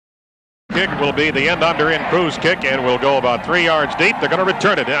kick will be the end under in cruise kick and will go about 3 yards deep. They're going to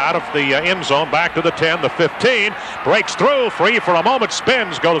return it out of the end zone back to the 10, the 15. Breaks through, free for a moment,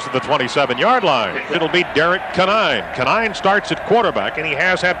 spins, goes to the 27-yard line. It'll be Derek Canine. Canine starts at quarterback, and he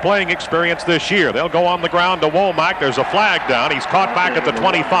has had playing experience this year. They'll go on the ground to Womack. There's a flag down. He's caught back at the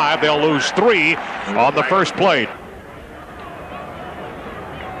 25. They'll lose 3 on the first play.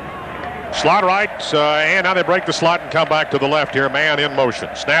 Slot right, and now they break the slot and come back to the left here. Man in motion.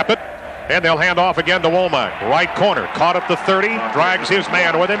 Snap it, and they'll hand off again to Womack. Right corner, caught at the 30, drags his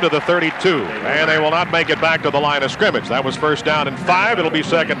man with him to the 32, and they will not make it back to the line of scrimmage. That was first down and 5. It'll be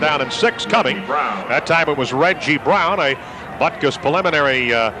second down and 6 coming. That time it was Reggie Brown, a Butkus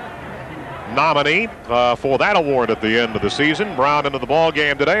preliminary nominee for that award at the end of the season. Brown into the ball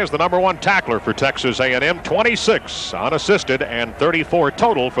game today as the #1 tackler for Texas A&M. 26 unassisted and 34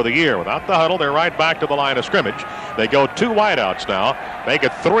 total for the year. Without the huddle, they're right back to the line of scrimmage. They go 2 wideouts now, make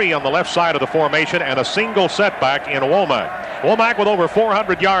it 3 on the left side of the formation, and a single setback in Womack. Womack with over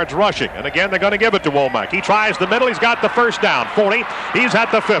 400 yards rushing, and again they're going to give it to Womack. He tries the middle. He's got the first down. 40. He's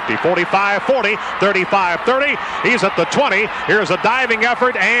at the 50. 45, 40, 35, 30. He's at the 20. Here's a diving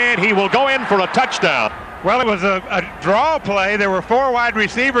effort, and he will go in for a touchdown. Well, it was a draw play. There were 4 wide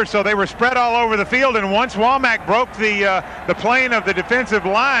receivers, so they were spread all over the field. And once Womack broke the plane of the defensive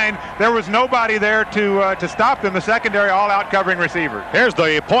line, there was nobody there to stop them. The secondary all out covering receivers. Here's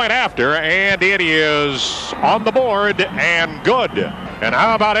the point after, and it is on the board and good. And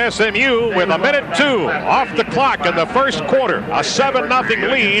how about SMU with 1:02 off the clock in the first quarter? A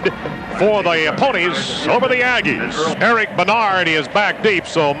 7-0 lead for the Ponies over the Aggies. Eric Bernard is back deep,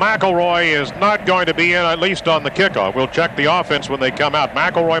 so McElroy is not going to be in, at least on the kickoff. We'll check the offense when they come out.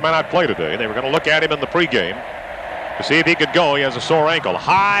 McElroy might not play today. They were going to look at him in the pregame to see if he could go. He has a sore ankle.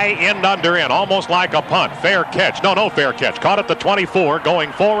 High end under in, almost like a punt. Fair catch. No fair catch. Caught at the 24,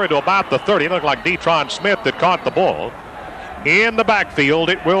 going forward to about the 30. It looked like Detron Smith that caught the ball. In the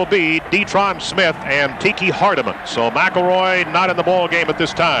backfield, it will be Detron Smith and Tiki Hardiman. So McElroy not in the ball game at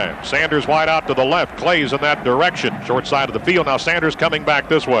this time. Sanders wide out to the left. Clay's in that direction. Short side of the field. Now Sanders coming back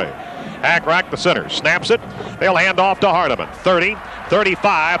this way. Hackerack, the center, snaps it. They'll hand off to Hardiman. 30,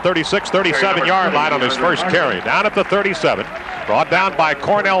 35, 36, 37-yard line on his first carry. Down at the 37. Brought down by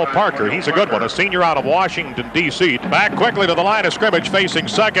Cornell Parker. He's a good one, a senior out of Washington, D.C. Back quickly to the line of scrimmage, facing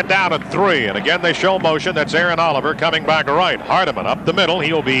second down and 3. And again, they show motion. That's Aaron Oliver coming back right. Hardiman up the middle.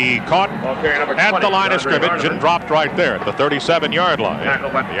 He'll be caught at the line of scrimmage and dropped right there at the 37-yard line.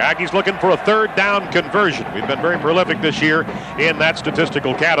 The Aggies looking for a third down conversion. We've been very prolific this year in that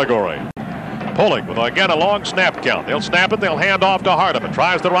statistical category. Pulling with, again, a long snap count. They'll snap it. They'll hand off to Hardiman.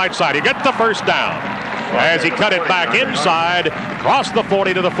 Tries the right side. He gets the first down as he cut it back inside, across the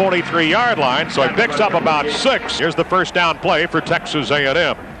 40 to the 43-yard line. So he picks up about 6. Here's the first down play for Texas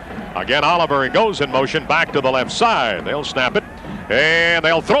A&M. Again, Oliver goes in motion back to the left side. They'll snap it, and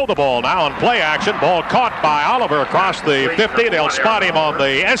they'll throw the ball now on play action. Ball caught by Oliver across the 50. They'll spot him on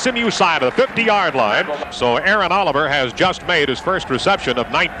the SMU side of the 50-yard line. So Aaron Oliver has just made his first reception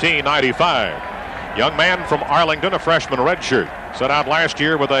of 1995. Young man from Arlington, a freshman redshirt. Set out last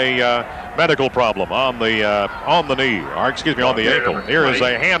year with a medical problem on the knee, or excuse me, on the ankle. Here is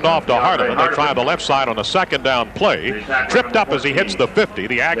a handoff to Hardiman. They try the left side on a second down play. Tripped up as he hits the 50.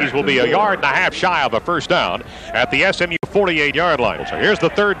 The Aggies will be 1.5 yards shy of a first down at the SMU 48-yard line. So here's the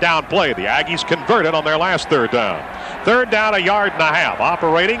third down play. The Aggies converted on their last third down. Third down, 1.5 yards.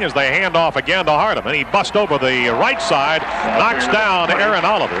 Operating as they hand off again to Hardiman. He busts over the right side, knocks down Aaron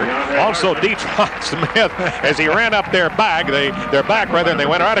Oliver. Also Detron Smith as he ran up their back. They're back rather, and they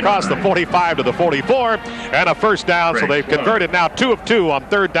went right across the 45 to the 44, and a first down. So they've converted now 2 of 2 on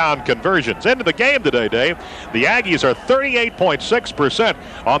third down conversions. Into the game today, Dave. The Aggies are 38.6%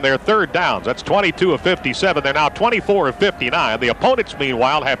 on their third downs. That's 22 of 57. They're now 24 of 59. The opponents,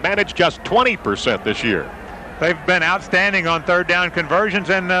 meanwhile, have managed just 20% this year. They've been outstanding on third down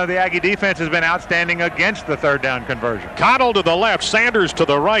conversions, and the Aggie defense has been outstanding against the third down conversion. Connell to the left, Sanders to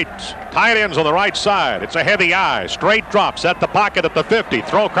the right. Tight ends on the right side. It's a heavy eye. Straight drops at the pocket at the 50.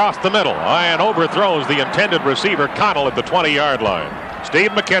 Throw across the middle and overthrows the intended receiver, Connell, at the 20-yard line.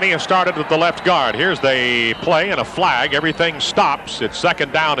 Steve McKinney has started at the left guard. Here's the play and a flag. Everything stops. It's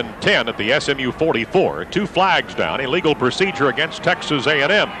second down and 10 at the SMU 44. 2 flags down. Illegal procedure against Texas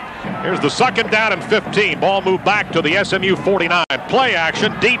A&M. Here's the second down and 15. Ball moved back to the SMU 49. Play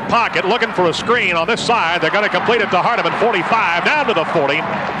action, deep pocket, looking for a screen on this side. They're going to complete it to Hardeman, 45, down to the 40.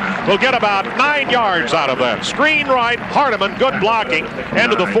 We'll get about 9 yards out of that. Screen right, Hardeman, good blocking.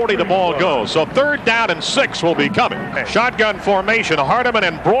 End of the 40, the ball goes. So third down and 6 will be coming. Shotgun formation, Hardeman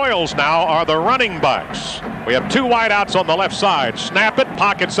and Broyles now are the running backs. We have 2 wideouts on the left side. Snap it,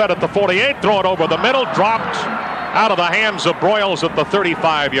 pocket set at the 48, throw it over the middle, dropped out of the hands of Broyles at the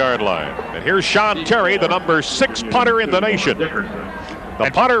 35-yard line. And here's Sean Terry, the number 6 punter in the nation. The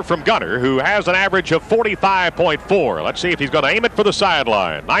punter from Gunner, who has an average of 45.4. Let's see if he's going to aim it for the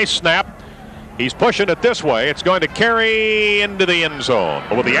sideline. Nice snap. He's pushing it this way. It's going to carry into the end zone.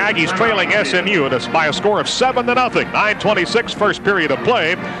 With the Aggies trailing SMU by a score of 7-0. 9:26 first period of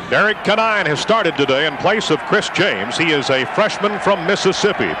play. Derek Canine has started today in place of Chris James. He is a freshman from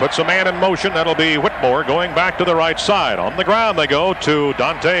Mississippi. Puts a man in motion. That'll be Whitmore going back to the right side. On the ground they go to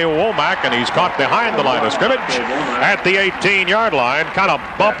Dante Womack, and he's caught behind the line of scrimmage at the 18-yard line. Kind of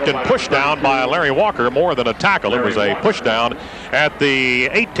bumped and pushed down by Larry Walker more than a tackle. It was a push down at the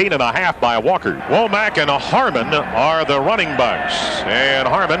 18.5 by Walker. Womack and Harmon are the running backs, and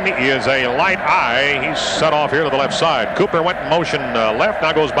Harmon is a light eye. He's set off here to the left side. Cooper went in motion left,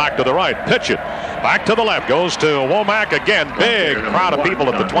 now goes back to the right. Pitch it back to the left, goes to Womack again. Big crowd of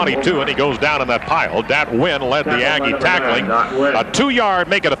people at the 22, and he goes down in that pile. Dat Wynn led the Aggie tackling. A 2-yard,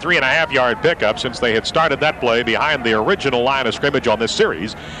 make it a 3.5-yard pickup, since they had started that play behind the original line of scrimmage on this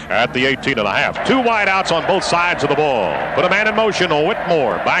series at the 18.5. 2 wideouts on both sides of the ball. Put a man in motion.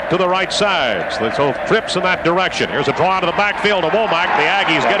 Whitmore back to the right side. So trips in that direction. Here's a draw out of the backfield to Womack. The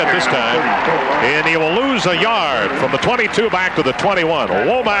Aggies get it this time, and he will lose a yard from the 22 back to the 21.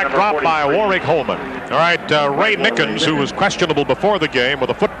 Womack dropped by Warwick Holman. All right, Ray Mickens, who was questionable before the game with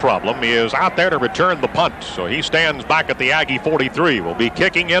a foot problem, is out there to return the punt. So he stands back at the Aggie 43. Will be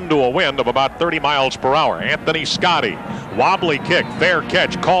kicking into a wind of about 30 miles per hour. Anthony Scotty, wobbly kick, fair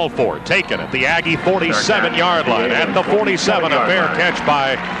catch, called for, taken at the Aggie 47-yard line. At the 47, a fair catch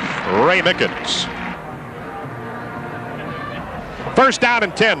by Ray Mickens. First down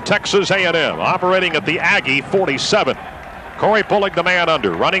and 10, Texas A&M operating at the Aggie 47. Corey Pullig the man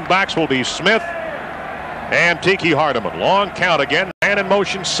under. Running backs will be Smith and Tiki Hardeman. Long count again. Man in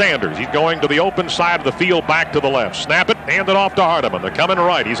motion, Sanders. He's going to the open side of the field, back to the left. Snap it, hand it off to Hardeman. They're coming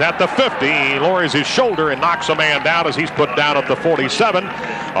right. He's at the 50. He lowers his shoulder and knocks a man down as he's put down at the 47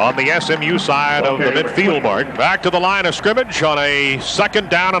 on the SMU side of the midfield mark. Back to the line of scrimmage on a second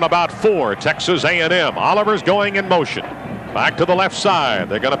down and about 4. Texas A&M. Oliver's going in motion. Back to the left side.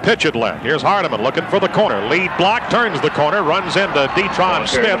 They're going to pitch it left. Here's Hardeman looking for the corner. Lead block, turns the corner, runs into Detron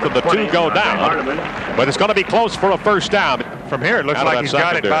Smith, and the 2 go down. But it's going to be close for a first down. From here, it looks like he's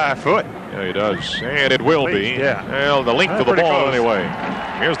got it by a foot. Yeah, he does. And it will be. Yeah. Well, the length of the ball anyway.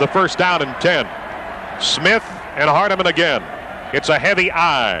 Here's the first down and 10. Smith and Hardeman again. It's a heavy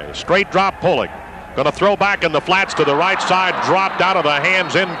eye. Straight drop Pullig. Going to throw back in the flats to the right side. Dropped out of the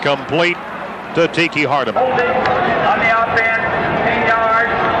hands, incomplete to Tiki Hardeman. On the offense, 10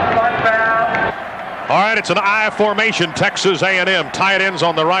 yards, punt foul. All right, it's an I formation. Texas A&M tight ends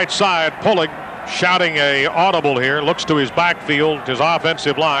on the right side. Pullig shouting a audible here. Looks to his backfield, his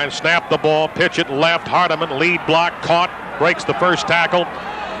offensive line. Snap the ball, pitch it left. Hardeman lead block, caught, breaks the first tackle,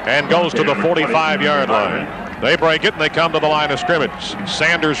 and goes to the 45-yard line. They break it and they come to the line of scrimmage.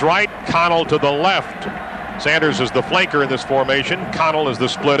 Sanders right, Connell to the left. Sanders is the flanker in this formation. Connell is the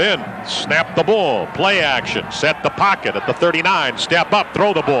split end. Snap the ball. Play action. Set the pocket at the 39. Step up.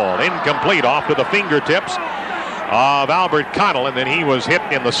 Throw the ball. Incomplete. Off to the fingertips of Albert Connell, and then he was hit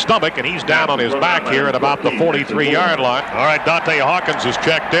in the stomach, and he's down on his back here at about the 43-yard line. All right, Dante Hawkins is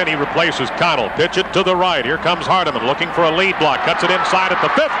checked in. He replaces Connell. Pitch it to the right. Here comes Hardeman looking for a lead block. Cuts it inside at the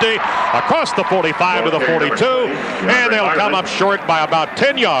 50, across the 45 to the 42, and they'll come up short by about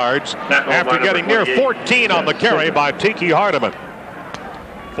 10 yards after getting near 14 on the carry by Tiki Hardeman.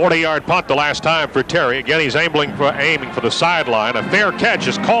 40-yard punt the last time for Terry. Again, he's aiming for the sideline. A fair catch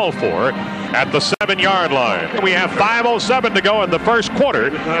is called for at the 7-yard line. We have 5:07 to go in the first quarter.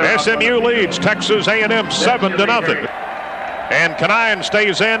 SMU leads Texas A&M 7-0. And Canine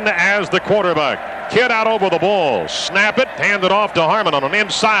stays in as the quarterback. Kidd out over the ball. Snap it. Hand it off to Harmon on an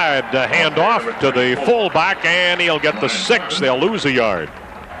inside handoff to the fullback, and he'll get the 6. They'll lose a yard.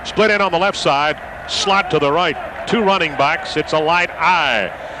 Split in on the left side. Slot to the right. 2 running backs. It's a light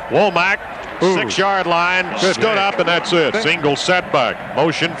eye. Womack, 6-yard line, stood up, and that's it. Single setback.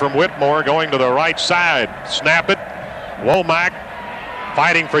 Motion from Whitmore going to the right side. Snap it. Womack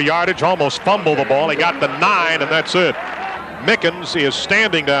fighting for yardage, almost fumbled the ball. He got the 9, and that's it. Mickens is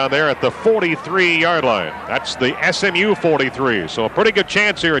standing down there at the 43-yard line. That's the SMU 43. So a pretty good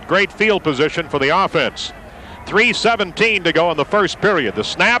chance here at great field position for the offense. 3:17 to go in the first period. The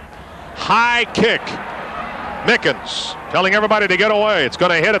snap, high kick. Mickens telling everybody to get away. It's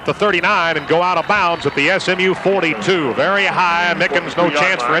going to hit at the 39 and go out of bounds at the SMU 42. Very high. Mickens no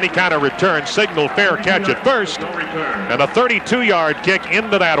chance for any kind of return. Signal fair catch at first. And a 32-yard kick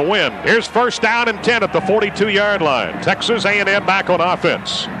into that wind. Here's first down and 10 at the 42-yard line. Texas A&M back on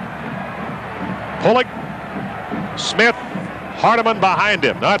offense. Pullick, Smith, Hardeman behind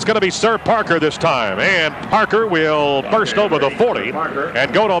him. Now it's going to be Sir Parker this time, and Parker will burst over the 40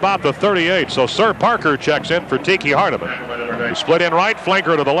 and go to about the 38. So Sir Parker checks in for Tiki Hardeman. He split in right,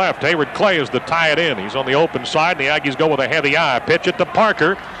 flanker to the left. Hayward Clay is the tie it in. He's on the open side, and the Aggies go with a heavy eye. Pitch it to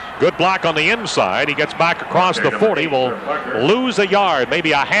Parker. Good block on the inside. He gets back across the 40. Will lose a yard,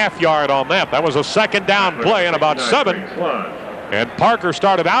 maybe a half yard on that. That was a second down play in about 7. And Parker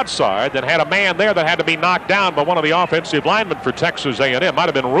started outside, then had a man there that had to be knocked down by one of the offensive linemen for Texas A&M. Might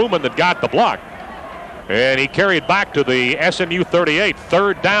have been Ruman that got the block. And he carried back to the SMU 38.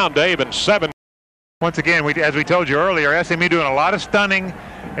 Third down, Dave, and 7. Once again, as we told you earlier, SMU doing a lot of stunning.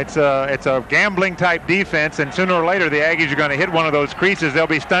 It's a gambling type defense, and sooner or later the Aggies are going to hit one of those creases. They'll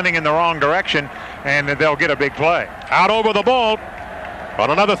be stunning in the wrong direction, and they'll get a big play. Out over the ball. On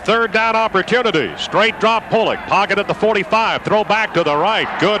another third down opportunity. Straight drop Pullick. Pocket at the 45. Throw back to the right.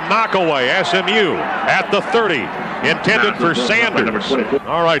 Good knockaway. SMU at the 30. Intended for Sanders.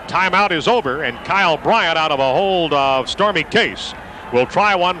 All right, timeout is over, and Kyle Bryant, out of a hold of Stormy Case, will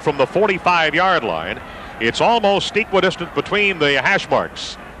try one from the 45-yard line. It's almost equidistant between the hash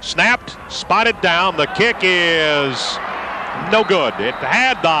marks. Snapped, spotted down. The kick is no good. It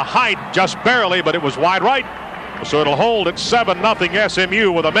had the height just barely, but it was wide right. So it'll hold at 7-0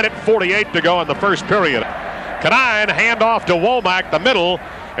 SMU with 1:48 to go in the first period. Canine hand off to Womack, the middle,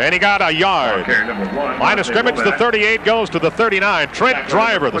 and he got a yard. Line of scrimmage, the 38 goes to the 39. Trent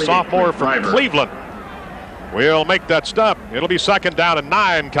Driver, the sophomore from Cleveland, will make that stop. It'll be second down and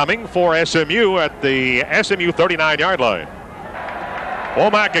 9 coming for SMU at the SMU 39-yard line.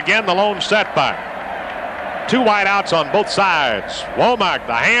 Womack again, the lone setback. Two wideouts on both sides. Womack,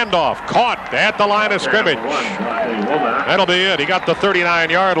 the handoff, caught at the line of scrimmage. That'll be it. He got the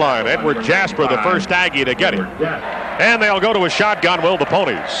 39-yard line. Edward Jasper, the first Aggie to get him. And they'll go to a shotgun, will the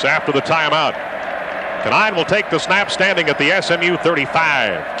Ponies, after the timeout. Canine will take the snap standing at the SMU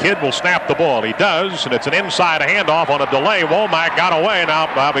 35. Kidd will snap the ball. He does, and it's an inside handoff on a delay. Womack got away. Now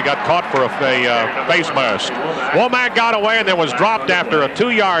he got caught for a face mask. Womack got away and then was dropped after a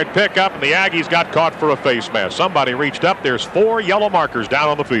 2-yard pickup, and the Aggies got caught for a face mask. Somebody reached up. There's 4 yellow markers down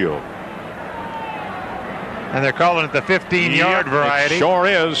on the field. And they're calling it the 15-yard variety. It sure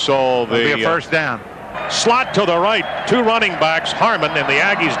is. So it'll be a first down. Slot to the right. 2 running backs, Harmon, and the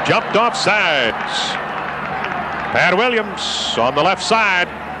Aggies jumped off sides. Pat Williams on the left side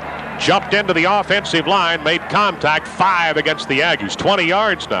jumped into the offensive line, made contact. 5 against the Aggies. 20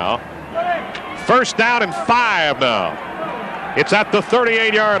 yards now. First down and 5 now. It's at the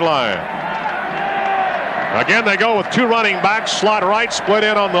 38-yard line. Again, they go with 2 running backs. Slot right, split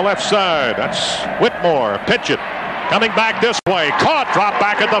in on the left side. That's Whitmore. Pitch it. Coming back this way. Caught. Drop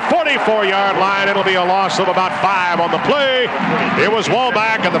back at the 44-yard line. It'll be a loss of about 5 on the play. It was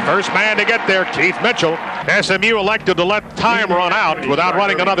Womack, and the first man to get there, Keith Mitchell. SMU elected to let time run out without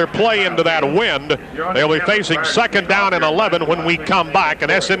running another play into that wind. They'll be facing second down and 11 when we come back,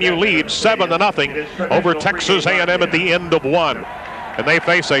 and SMU leads 7-0 over Texas A&M at the end of 1. And they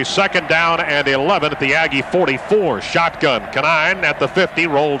face a second down and 11 at the Aggie 44. Shotgun. Canine at the 50,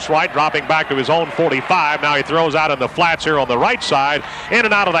 rolls right, dropping back to his own 45. Now he throws out in the flats here on the right side. In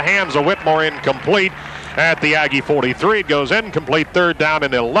and out of the hands of Whitmore, incomplete at the Aggie 43. It goes incomplete, third down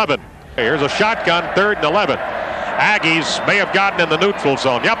and 11. Here's a shotgun, third and 11. Aggies may have gotten in the neutral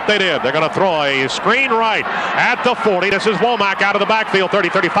zone. Yep, they did. They're going to throw a screen right at the 40. This is Womack out of the backfield,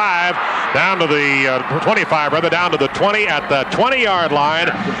 30-35, down to the 25, rather, down to the 20 at the 20-yard line.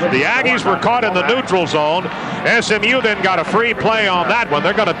 The Aggies were caught in the neutral zone. SMU then got a free play on that one.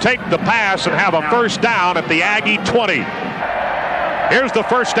 They're going to take the pass and have a first down at the Aggie 20. Here's the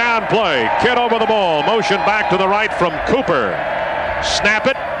first down play. Kidd over the ball. Motion back to the right from Cooper. Snap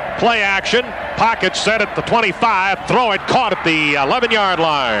it. Play action. Pocket set at the 25. Throw it. Caught at the 11-yard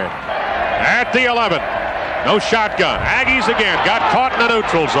line. At the 11. No shotgun. Aggies again got caught in the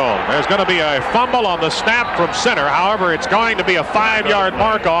neutral zone. There's going to be a fumble on the snap from center. However, it's going to be a 5-yard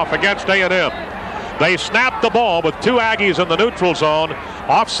mark off against A&M. They snapped the ball with 2 Aggies in the neutral zone.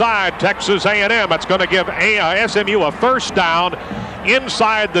 Offside, Texas A&M. That's going to give SMU a first down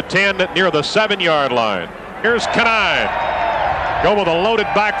inside the 10 near the 7-yard line. Here's Canine. go with a loaded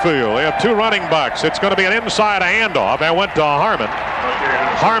backfield. They have two running backs. It's going to be an inside handoff and went to Harmon.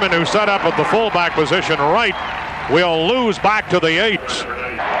 Harmon, who set up at the fullback position right, will lose back to the 8.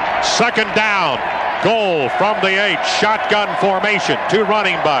 Second down. Goal from the 8. Shotgun formation. Two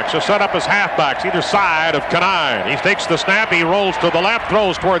running backs are set up as halfbacks either side of Kanine. He takes the snap. He rolls to the left,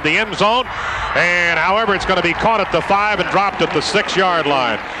 throws toward the end zone. And however, it's going to be caught at the 5 and dropped at the 6-yard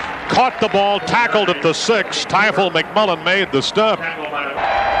line. Caught the ball, tackled at the 6. Teifel McMullen made the stop.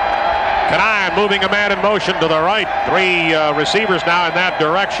 Kanine moving a man in motion to the right. 3 receivers now in that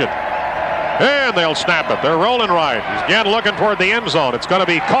direction. And they'll snap it. They're rolling right. He's again looking toward the end zone. It's going to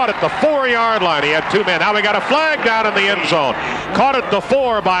be caught at the 4-yard line. He had 2 men. Now we got a flag down in the end zone. Caught at the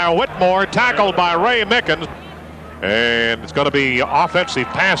 4 by Whitmore, tackled by Ray Mickens. And it's going to be offensive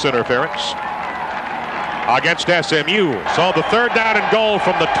pass interference against SMU. So the 3rd down and goal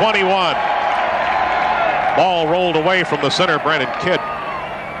from the 21. Ball rolled away from the center, Brennan Kidd.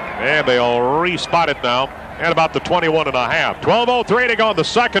 And they'll re-spot it now at about the 21.5. 12:03 to go in the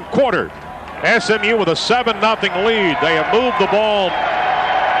second quarter. SMU with a 7-0 lead. They have moved the ball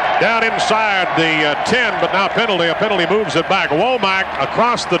down inside the 10, but now a penalty moves it back. Womack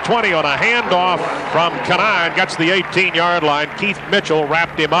across the 20 on a handoff from Kanine, gets the 18-yard line. Keith Mitchell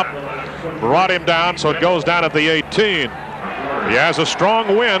wrapped him up, brought him down, so it goes down at the 18. He has a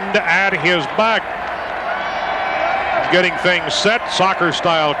strong wind at his back. Getting things set,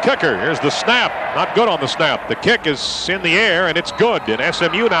 soccer-style kicker. Here's the snap. Not good on the snap. The kick is in the air, and it's good. And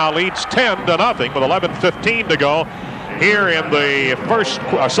SMU now leads 10-0 with 11:15 to go here in the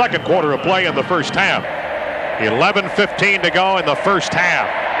second quarter of play in the first half. 11:15 to go in the first half.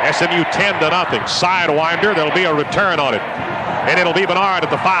 SMU 10-0. Sidewinder. There'll be a return on it. And it'll be Bernard at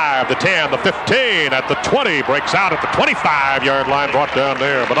the 5, the 10, the 15, at the 20. Breaks out at the 25-yard line, brought down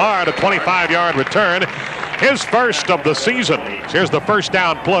there. Bernard, a 25-yard return. His first of the season. Here's the first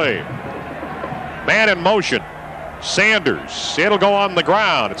down play. Man in motion. Sanders. It'll go on the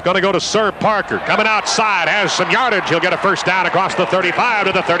ground. It's going to go to Sir Parker. Coming outside. Has some yardage. He'll get a first down across the 35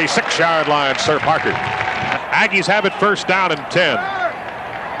 to the 36-yard line. Sir Parker. Aggies have it first down and 10.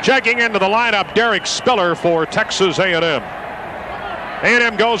 Checking into the lineup, Derek Spiller for Texas A&M.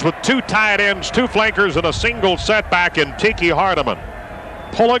 A&M goes with 2 tight ends, 2 flankers, and a single setback in Tiki Hardeman.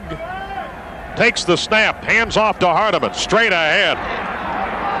 Pullig takes the snap, hands off to Hardeman, straight ahead.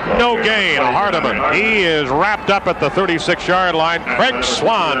 No gain, Hardeman. He is wrapped up at the 36-yard line. Craig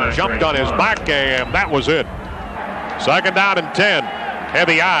Swan jumped on his back, and that was it. Second down and 10.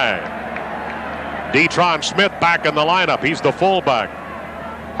 Heavy eye. Detron Smith back in the lineup. He's the fullback.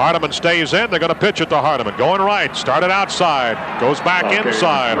 Hardeman stays in. They're going to pitch it to Hardeman. Going right. Started outside. Goes back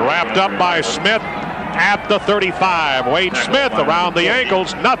inside. Wrapped up by Smith at the 35. Wade Smith around the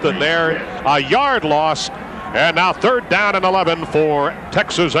ankles. Nothing there. A yard loss. And now third down and 11 for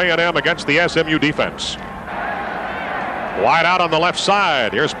Texas A&M against the SMU defense. Wide out on the left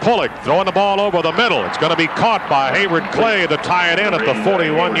side. Here's Pullig throwing the ball over the middle. It's going to be caught by Hayward Clay to tie it in at the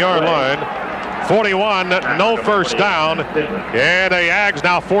 41-yard line. 41, no first down. And the Ags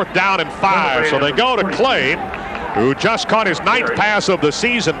now fourth down and 5. So they go to Clay, who just caught his 9th pass of the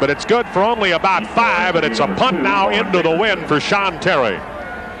season, but it's good for only about 5, and it's a punt now into the wind for Sean Terry.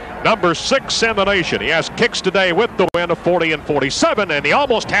 Number 6 in the nation. He has kicks today with the win of 40 and 47, and he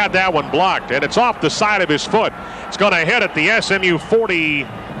almost had that one blocked, and it's off the side of his foot. It's going to hit at the SMU 40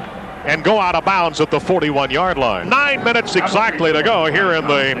 and go out of bounds at the 41-yard line. 9 minutes exactly to go here in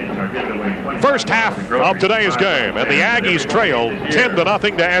the first half of today's game, and the Aggies trail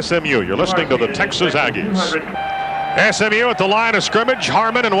 10-0 to SMU. You're listening to the Texas Aggies. SMU at the line of scrimmage.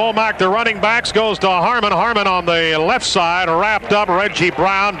 Harmon and Womack, the running backs, goes to Harmon. Harmon on the left side, wrapped up. Reggie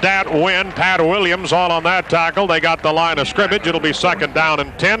Brown, Dat Wynn, Pat Williams, all on that tackle. They got the line of scrimmage. It'll be second down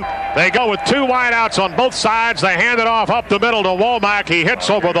and 10. They go with 2 wideouts on both sides. They hand it off up the middle to Womack. He hits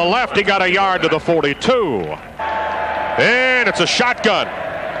over the left. He got a yard to the 42. And it's a shotgun.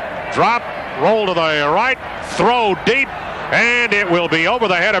 Drop, roll to the right, throw deep, and it will be over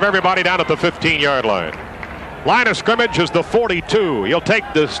the head of everybody down at the 15-yard line. Line of scrimmage is the 42. He'll take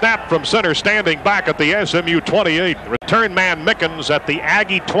the snap from center, standing back at the SMU 28. Return man Mickens at the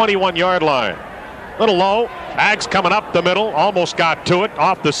Aggie 21-yard line. Little low. Ags coming up the middle. Almost got to it.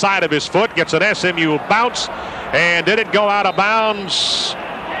 Off the side of his foot. Gets an SMU bounce. And did it go out of bounds?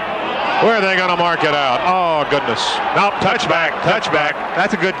 Where are they going to mark it out? Oh, goodness. Nope, touchback.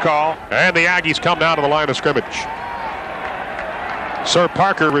 That's a good call. And the Aggies come down to the line of scrimmage. Sir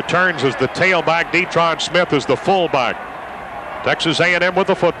Parker returns as the tailback. Detron Smith is the fullback. Texas A&M with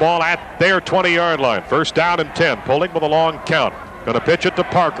the football at their 20-yard line. First down and 10. Pulling with a long count. Going to pitch it to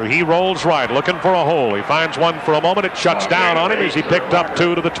Parker. He rolls right, looking for a hole. He finds one for a moment. It shuts down on him as he picked up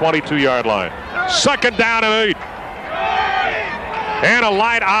 2 to the 22-yard line. Second down and 8. And a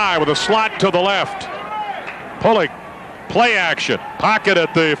light eye with a slot to the left. Pulling. Play action. Pocket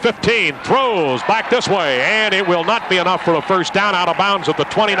at the 15. Throws back this way. And it will not be enough for a first down, out of bounds at the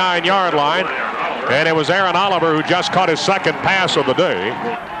 29-yard line. And it was Aaron Oliver who just caught his second pass of the day.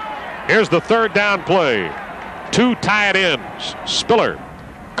 Here's the third down play. 2 tight ends. Spiller.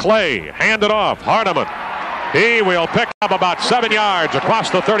 Clay. Hand it off. Hardeman. He will pick up about 7 yards across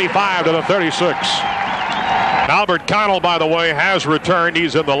the 35 to the 36. Albert Connell, by the way, has returned.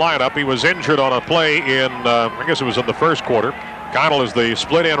 He's in the lineup. He was injured on a play in, I guess it was in the first quarter. Connell is the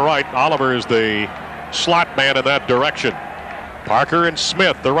split end right. Oliver is the slot man in that direction. Parker and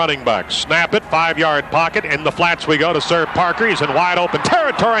Smith, the running backs. Snap it, 5-yard pocket. In the flats we go to serve Parker. He's in wide open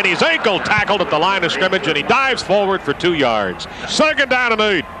territory, and he's ankle tackled at the line of scrimmage, and he dives forward for 2 yards. Second down and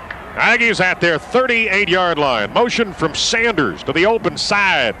 8. Aggies at their 38-yard line. Motion from Sanders to the open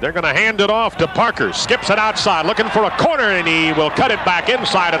side. They're going to hand it off to Parker. Skips it outside, looking for a corner, and he will cut it back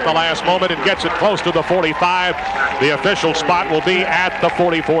inside at the last moment and gets it close to the 45. The official spot will be at the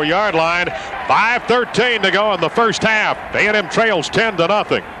 44-yard line. 5:13 to go in the first half. A&M trails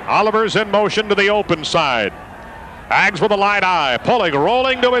 10-0. Oliver's in motion to the open side. Aggs with a light eye, pulling,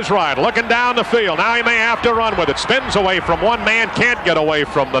 rolling to his right, looking down the field. Now he may have to run with it. Spins away from one man, can't get away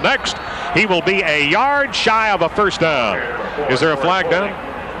from the next. He will be a yard shy of a first down. Is there a flag down?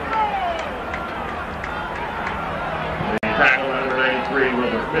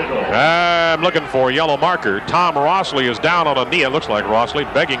 I'm looking for a yellow marker. Tom Rossley is down on a knee. It looks like Rossley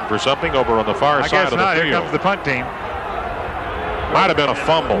begging for something over on the far side of the field. Here comes the punt team. Might have been a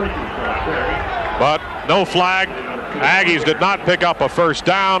fumble, but no flag. Aggies did not pick up a first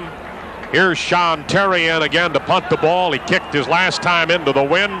down. Here's Sean Terry in again to punt the ball. He kicked his last time into the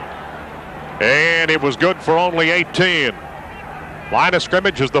wind, and it was good for only 18. Line of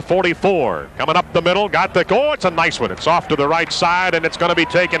scrimmage is the 44. Coming up the middle, oh, it's a nice one. It's off to the right side, and it's going to be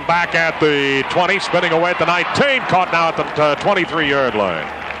taken back at the 20, spinning away at the 19, caught now at the 23-yard line.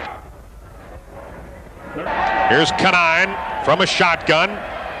 Here's Canine from a shotgun.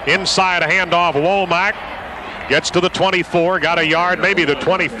 Inside a handoff, Womack. Gets to the 24, got a yard, maybe the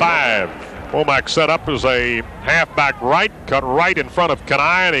 25. Womack set up as a halfback right, cut right in front of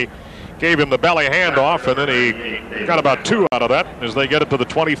Canine. He gave him the belly handoff, and then he got about 2 out of that. As they get it to the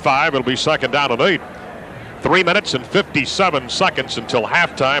 25, it'll be second down and 8. 3 minutes and 57 seconds until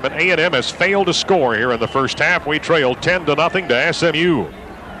halftime, and A&M has failed to score here in the first half. We trailed 10-0 to SMU.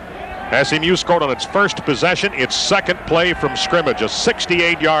 SMU scored on its first possession, its second play from scrimmage, a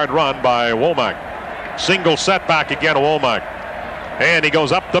 68-yard run by Womack. Single setback again, Womack. And he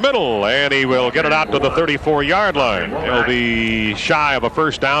goes up the middle, and he will get it out to the 34-yard line. It'll be shy of a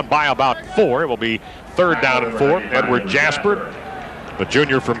first down by about 4. It will be third down and 4. Edward Jasper, the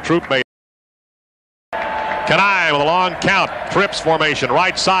junior from Troop, made Canine with a long count. Trips formation,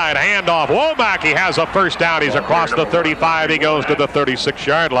 right side, handoff. Womack, he has a first down. He's across the 35. He goes to the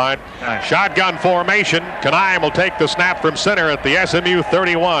 36-yard line. Shotgun formation. Canine will take the snap from center at the SMU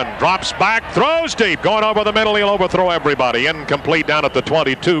 31. Drops back, throws deep. Going over the middle, he'll overthrow everybody. Incomplete down at the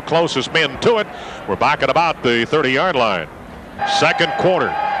 22. Closest men to it. We're back at about the 30-yard line. Second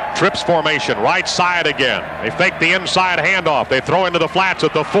quarter. Trips formation, right side again. They fake the inside handoff. They throw into the flats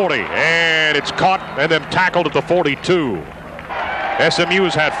at the 40, and it's caught and then tackled at the 42.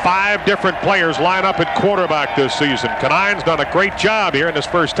 SMU's had 5 different players line up at quarterback this season. Canine's done a great job here in this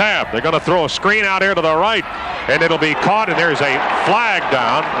first half. They're going to throw a screen out here to the right, and it'll be caught, and there's a flag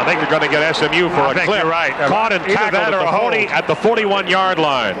down. I think they're going to get SMU for a clip. Right. Caught and tackled at the 41-yard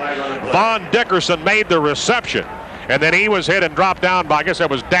line. Von Dickerson made the reception. And then he was hit and dropped down by, I guess that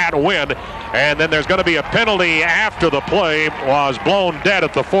was Dat Wynn. And then there's going to be a penalty after the play was blown dead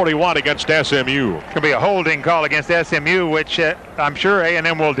at the 41 against SMU. It's going to be a holding call against SMU, which I'm sure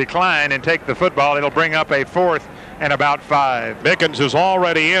A&M will decline and take the football. It'll bring up a 4th and about 5. Mickens is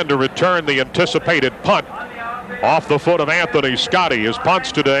already in to return the anticipated punt. Off the foot of Anthony Scotti. His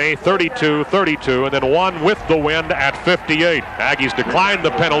punts today, 32-32, and then one with the wind at 58. Aggies declined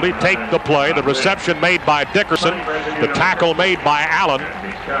the penalty, take the play. The reception made by Dickerson. The tackle made by Allen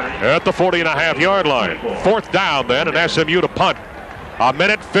at the 40.5-yard line. 4th down then, and SMU to punt.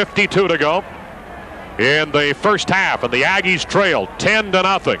 1:52 to go in the first half, and the Aggies trail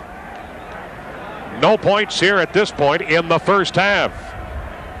 10-0. No points here at this point in the first half.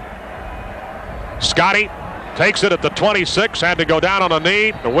 Scotti Takes it at the 26, had to go down on a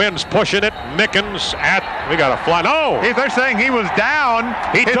knee. The wind's pushing it. Mickens we got a fly. No! They're saying he was down.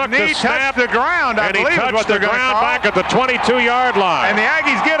 He His took knee the snap, touched the ground, I believe he touched is what they're the going to ground call. back at the 22-yard line. And the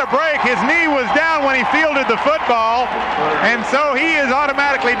Aggies get a break. His knee was down when he fielded the football, and so he is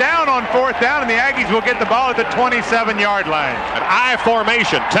automatically down on 4th down, and the Aggies will get the ball at the 27-yard line. An I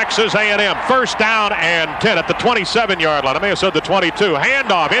formation, Texas A&M, 1st down and 10 at the 27-yard line. I may have said the 22.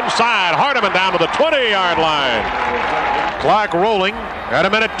 Handoff inside, Hardeman down to the 20-yard line. Clock rolling at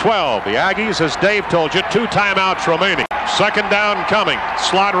 1:12. The Aggies, as Dave told you, 2 timeouts remaining. 2nd down coming,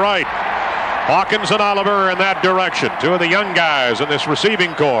 slot right. Hawkins and Oliver in that direction. 2 of the young guys in this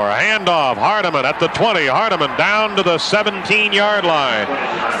receiving corps. Handoff, Hardeman at the 20. Hardeman down to the 17-yard line.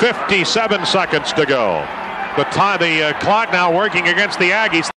 57 seconds to go. The clock now working against the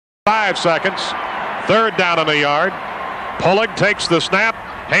Aggies. 5 seconds. 3rd down on the yard. Pulig takes the snap.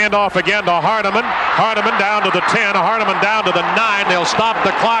 Handoff again to Hardeman. Hardeman down to the 10. Hardeman down to the 9. They'll stop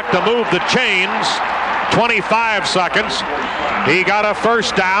the clock to move the chains. 25 seconds. He got a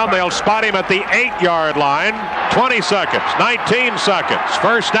 1st down. They'll spot him at the 8-yard line. 20 seconds. 19 seconds.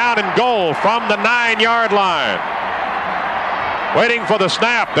 1st down and goal from the 9-yard line. Waiting for the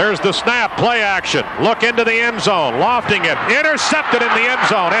snap. There's the snap. Play action. Look into the end zone. Lofting it. Intercepted in the end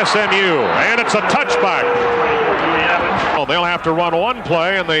zone. SMU. And it's a touchback. Well, they'll have to run one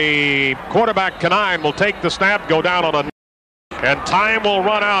play, and the quarterback, Kanine, will take the snap, go down on a knee, and time will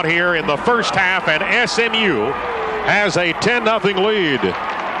run out here in the first half, and SMU has a 10-0 lead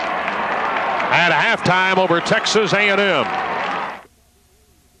at halftime over Texas A&M.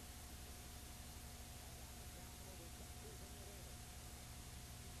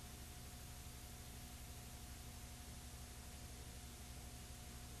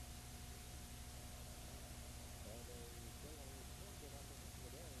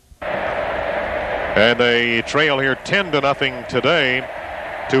 And they trail here 10-0 today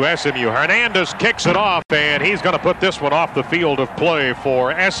to SMU. Hernandez kicks it off, and he's going to put this one off the field of play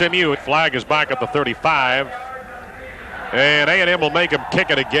for SMU. Flag is back at the 35, and A&M will make him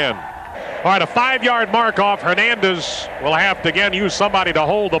kick it again. All right, a 5-yard mark off. Hernandez will have to again use somebody to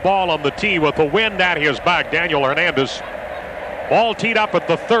hold the ball on the tee with the wind at his back. Daniel Hernandez. Ball teed up at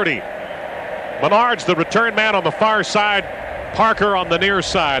the 30. Menard's the return man on the far side. Parker on the near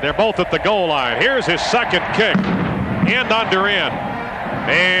side. They're both at the goal line. Here's his second kick. End under end.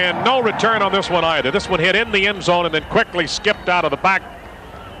 And no return on this one either. This one hit in the end zone and then quickly skipped out of the back.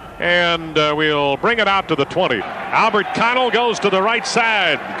 And we'll bring it out to the 20. Albert Connell goes to the right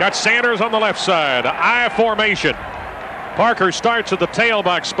side. Got Sanders on the left side. I formation. Parker starts at the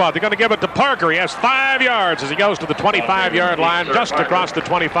tailback spot. They're going to give it to Parker. He has 5 yards as he goes to the 25-yard line, just across the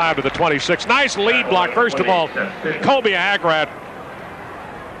 25 to the 26. Nice lead block. First of all, Kobe Agrat.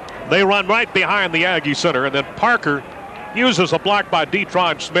 They run right behind the Aggie center, and then Parker uses a block by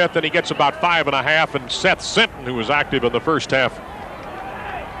Detron Smith, and he gets about 5.5, and Seth Sinton, who was active in the first half,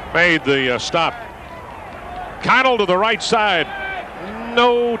 made the stop. Connell to the right side.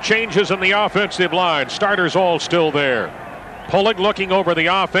 No changes in the offensive line. Starters all still there. Pulig looking over the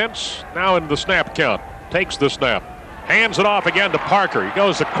offense. Now in the snap count. Takes the snap. Hands it off again to Parker. He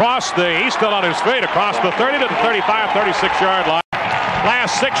goes across he's still on his feet, across the 30 to the 35, 36-yard line.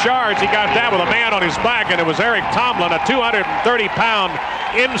 Last 6 yards, he got that with a man on his back, and it was Eric Tomlin, a 230-pound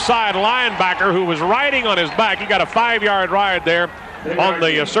inside linebacker who was riding on his back. He got a 5-yard ride there on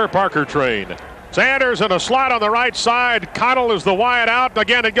the Sir Parker train. Sanders in a slot on the right side. Connell is the wide out.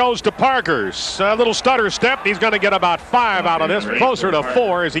 Again, it goes to Parker's. A little stutter step. He's going to get about 5 out of this, closer to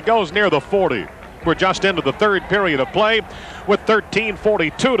 4 as he goes near the 40. We're just into the 3rd period of play with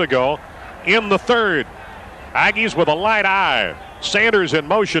 13:42 to go in the 3rd. Aggies with a light eye. Sanders in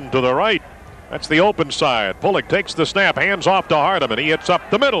motion to the right. That's the open side. Pulig takes the snap, hands off to Hardeman. He hits up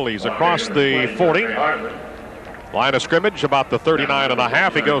the middle. He's across the 40. Line of scrimmage about the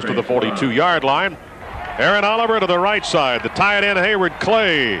 39.5. He goes to the 42-yard line. Aaron Oliver to the right side. The tight end Hayward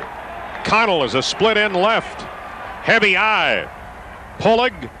Clay. Connell is a split end left. Heavy eye.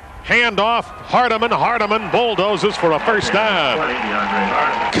 Pulig. Handoff. Hardeman bulldozes for a 1st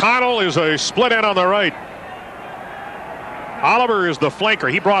down. Connell is a split end on the right. Oliver is the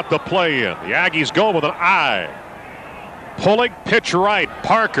flanker. He brought the play in. The Aggies go with an eye. Pulig, pitch right.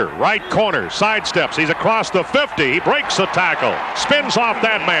 Parker, right corner, sidesteps. He's across the 50. He breaks the tackle. Spins off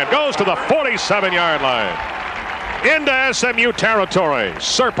that man. Goes to the 47-yard line. Into SMU territory.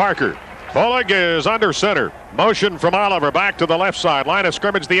 Sir Parker. Pulig is under center. Motion from Oliver back to the left side. Line of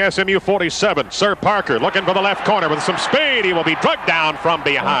scrimmage, the SMU 47. Sir Parker looking for the left corner with some speed. He will be drugged down from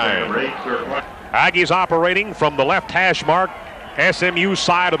behind. Aggies operating from the left hash mark, SMU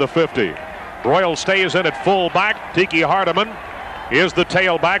side of the 50. Broyle stays in at fullback. Tiki Hardiman is the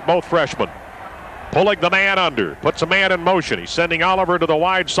tailback, both freshmen. Pulling the man under, puts a man in motion. He's sending Oliver to the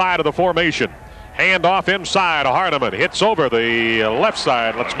wide side of the formation. Hand off inside. Hardiman hits over the left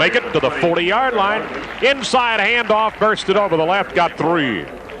side. Let's make it to the 40-yard line. Inside handoff, bursted over the left, got 3.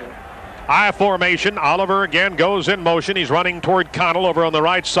 I formation. Oliver again goes in motion. He's running toward Connell over on the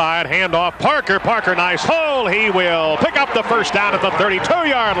right side. Handoff. Parker. Parker, nice hole. He will pick up the first down at the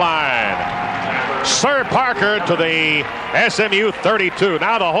 32-yard line. Sir Parker to the SMU 32.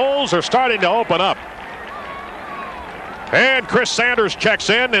 Now the holes are starting to open up. And Chris Sanders checks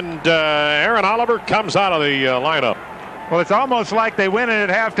in, and Aaron Oliver comes out of the lineup. Well, it's almost like they went in at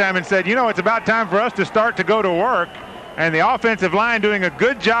halftime and said, you know, it's about time for us to start to go to work. And the offensive line doing a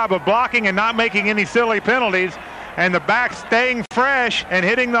good job of blocking and not making any silly penalties. And the backs staying fresh and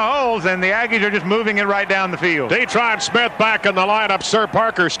hitting the holes, and the Aggies are just moving it right down the field. Detron Smith back in the lineup. Sir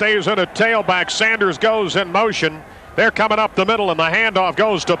Parker stays in at tailback. Sanders goes in motion. They're coming up the middle, and the handoff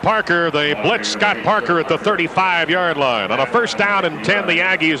goes to Parker. The blitz got Parker at the 35-yard line. On a first down and 10, the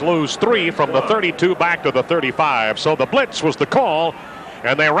Aggies lose 3 from the 32 back to the 35. So the blitz was the call,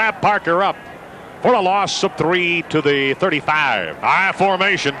 and they wrap Parker up for a loss of 3 to the 35. I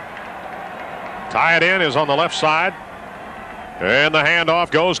formation. Tied in is on the left side. And the handoff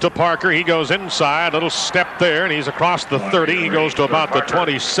goes to Parker. He goes inside. Little step there, and he's across the 30. He goes to about the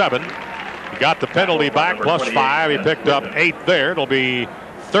 27. He got the penalty back, plus 5. He picked up 8 there. It'll be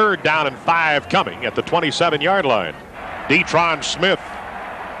 3rd down and 5 coming at the 27-yard line. Detron Smith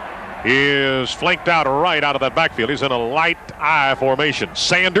is flanked out right out of that backfield. He's in a light I formation.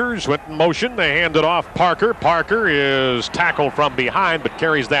 Sanders went in motion. They hand it off Parker. Parker is tackled from behind, but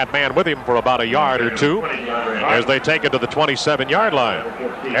carries that man with him for about a yard or 2 as they take it to the 27-yard line.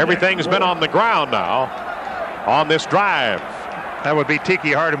 Everything's been on the ground now on this drive. That would be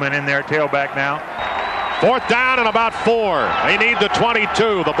Tiki Hardiman in there at tailback now. 4th down and about 4. They need the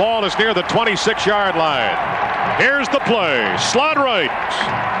 22. The ball is near the 26-yard line. Here's the play. Slot right.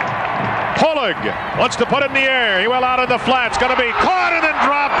 Pullig wants to put it in the air. He will out in the flats. Going to be caught and then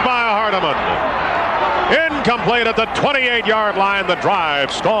dropped by Hardiman. Incomplete at the 28-yard line. The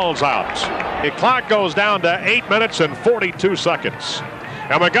drive stalls out. The clock goes down to 8 minutes and 42 seconds.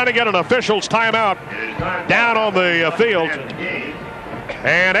 And we're going to get an official's timeout down on the field.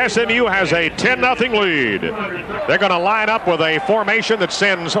 And SMU has a 10-0 lead. They're going to line up with a formation that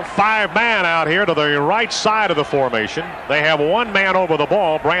sends 5 man out here to the right side of the formation. They have 1 man over the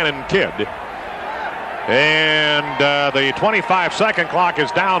ball, Brandon Kidd. And the 25-second clock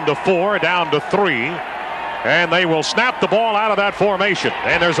is down to 4, down to 3. And they will snap the ball out of that formation.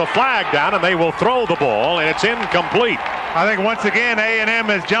 And there's a flag down, and they will throw the ball, and it's incomplete. I think once again A&M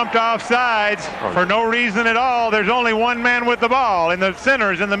has jumped off sides for no reason at all. There's only 1 man with the ball, and the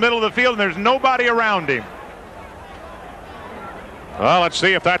center is in the middle of the field, and there's nobody around him. Well, let's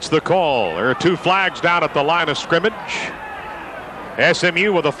see if that's the call. There are 2 flags down at the line of scrimmage.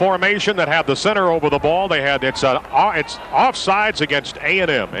 SMU with a formation that had the center over the ball. They had it's offsides against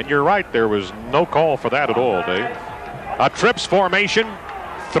A&M, and you're right, there was no call for that at all, Dave. A trips formation.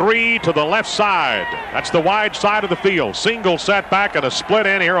 3 to the left side. That's the wide side of the field. Single setback and a split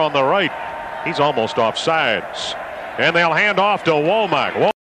in here on the right. He's almost offsides. And they'll hand off to Womack.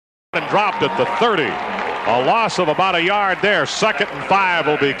 Womack and dropped at the 30. A loss of about a yard there. 2nd and 5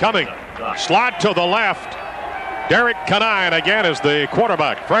 will be coming. Slot to the left. Derek Canine again is the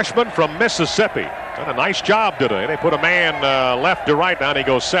quarterback. Freshman from Mississippi. Done a nice job today. They put a man left to right. Now he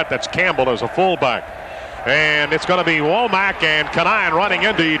goes set. That's Campbell as a fullback. And it's going to be Womack and Canine running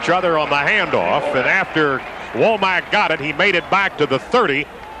into each other on the handoff. And after Womack got it, he made it back to the 30.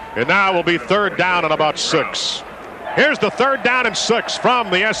 And now it will be 3rd down and about 6. Here's the 3rd down and 6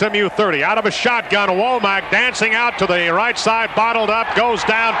 from the SMU 30. Out of a shotgun, Womack dancing out to the right side, bottled up, goes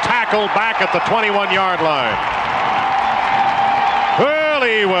down, tackled back at the 21-yard line. Well,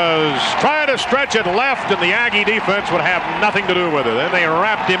 he was trying to stretch it left, and the Aggie defense would have nothing to do with it. Then they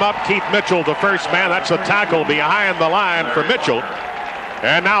wrapped him up. Keith Mitchell, the first man. That's a tackle behind the line for Mitchell.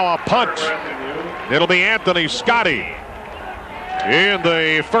 And now a punt. It'll be Anthony Scotty. In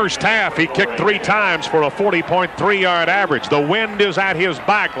the first half, he kicked 3 times for a 40.3-yard average. The wind is at his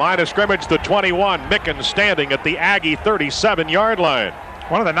back. Line of scrimmage, the 21. Mickens standing at the Aggie 37-yard line.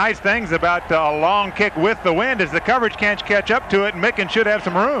 One of the nice things about a long kick with the wind is the coverage can't catch up to it, and Mickens should have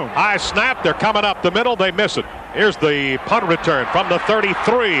some room. High snap. They're coming up the middle. They miss it. Here's the punt return from the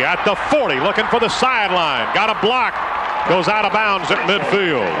 33 at the 40, looking for the sideline. Got a block. Goes out of bounds at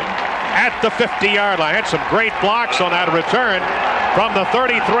midfield. At the 50-yard line. Had some great blocks on that return from the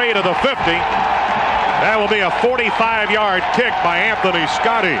 33 to the 50. That will be a 45-yard kick by Anthony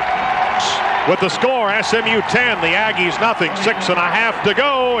Scotty. With the score, SMU 10, the Aggies nothing. 6.5 to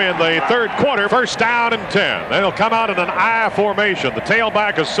go in the third quarter. First down and 10. They'll come out in an I formation. The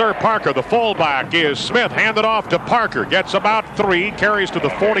tailback is Sir Parker. The fullback is Smith. Handed off to Parker. Gets about 3. Carries to the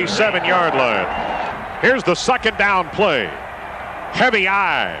 47-yard line. Here's the second down play. Heavy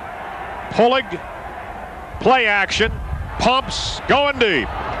I. Pulling. Play action. Pumps. Going deep.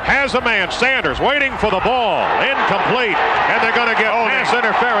 Has a man. Sanders waiting for the ball. Incomplete. And they're going to get pass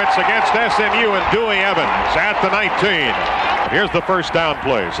interference against SMU and Dewey Evans at the 19. Here's the first down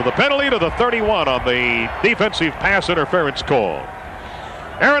play. So the penalty to the 31 on the defensive pass interference call.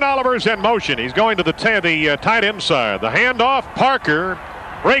 Aaron Oliver's in motion. He's going to the tight end side. The handoff. Parker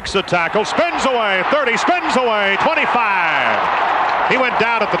breaks the tackle. Spins away. 30. Spins away. 25. He went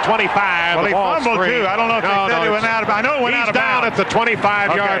down at the 25. Well, he fumbled too. I don't know if they said he went out of bounds. I know it went out of bounds. He's down at the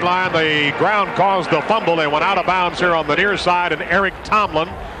 25-yard line. The ground caused the fumble. They went out of bounds here on the near side, and Eric Tomlin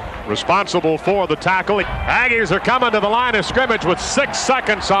responsible for the tackle. Aggies are coming to the line of scrimmage with 6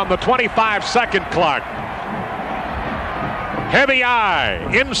 seconds on the 25-second clock. Heavy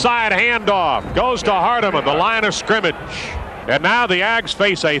I, inside handoff, goes to Hardeman, the line of scrimmage. And now the Ags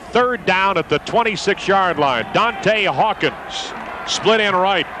face a third down at the 26-yard line. Dante Hawkins split in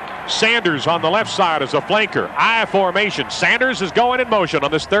right. Sanders on the left side as a flanker. I formation. Sanders is going in motion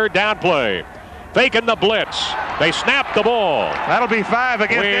on this third down play. Faking the blitz. They snap the ball. That'll be 5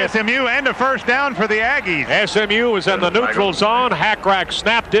 against SMU and a first down for the Aggies. SMU is in the neutral zone. Hackrack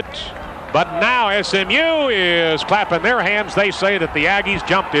snapped it. But now SMU is clapping their hands. They say that the Aggies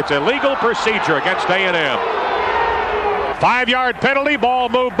jumped. It's illegal procedure against A&M. 5-yard penalty. Ball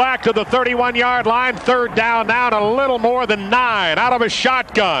moved back to the 31-yard line. Third down now, and a little more than 9 out of a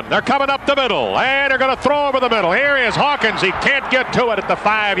shotgun. They're coming up the middle, and they're going to throw over the middle. Here is Hawkins. He can't get to it at the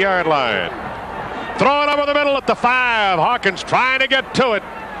 5-yard line. Throw it over the middle at the 5. Hawkins trying to get to it,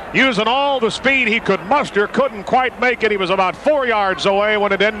 using all the speed he could muster. Couldn't quite make it. He was about 4 yards away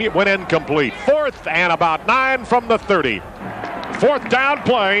when it went incomplete. 4th and about 9 from the 30. 4th down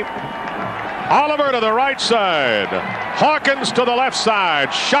play. Oliver to the right side. Hawkins to the left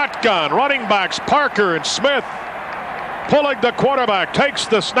side. Shotgun. Running backs Parker and Smith. Pulling the quarterback. Takes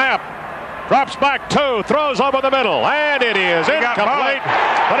the snap. Drops back 2. Throws over the middle. And it is incomplete.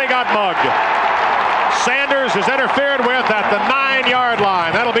 But he got mugged. Sanders is interfered with at the 9-yard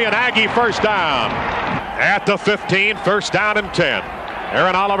line. That'll be an Aggie first down. At the 15. First down and 10.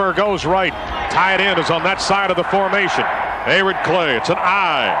 Aaron Oliver goes right. Tight end is on that side of the formation. Hayward Clay. It's an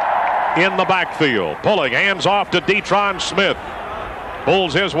I. In the backfield. Pulling. Hands off to Detron Smith.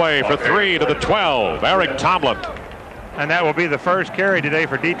 Pulls his way for 3 to the 12. Eric Tomlin. And that will be the first carry today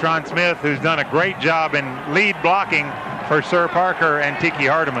for Detron Smith, who's done a great job in lead blocking for Sir Parker and Tiki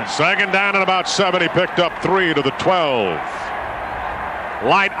Hardeman. Second down and about 7. He picked up 3 to the 12.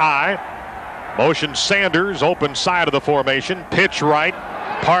 Light I. Motion Sanders. Open side of the formation. Pitch right.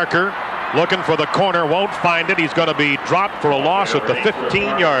 Parker. Looking for the corner, won't find it. He's going to be dropped for a loss at the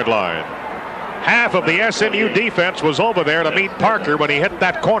 15-yard line. Half of the SMU defense was over there to meet Parker when he hit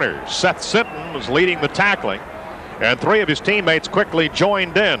that corner. Seth Sinton was leading the tackling, and 3 of his teammates quickly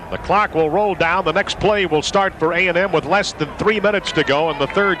joined in. The clock will roll down. The next play will start for A&M with less than 3 minutes to go in the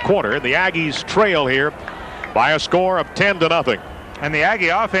third quarter. The Aggies trail here by a score of 10-0. And the Aggie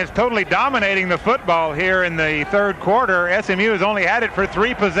offense totally dominating the football here in the third quarter. SMU has only had it for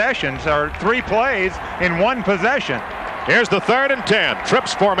 3 possessions, or 3 plays in 1 possession. Here's the 3rd and 10.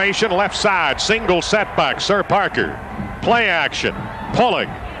 Trips formation left side. Single setback. Sir Parker. Play action.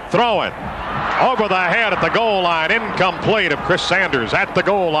 Pulling. Throwing. Over the head at the goal line. Incomplete of Chris Sanders at the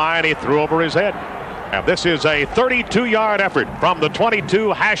goal line. He threw over his head. And this is a 32-yard effort from the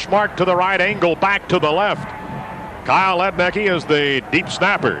 22 hash mark to the right, angle back to the left. Kyle Lednecke is the deep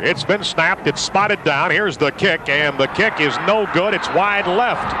snapper. It's been snapped. It's spotted down. Here's the kick, and the kick is no good. It's wide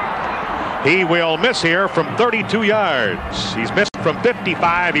left. He will miss here from 32 yards. He's missed from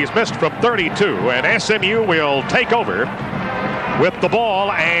 55. He's missed from 32. And SMU will take over with the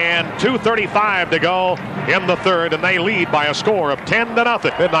ball and 2:35 to go in the third, and they lead by a score of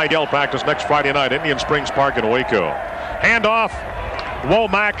 10-0. Midnight Yell practice next Friday night, Indian Springs Park in Waco. Handoff.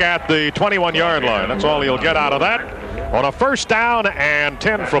 Womack at the 21-yard line. That's all he'll get out of that. On a first down and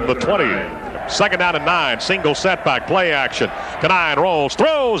 10 from the 20. Second down and 9. Single setback. Play action. Kanine rolls.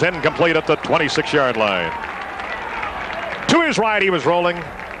 Throws. Incomplete at the 26-yard line. To his right, he was rolling.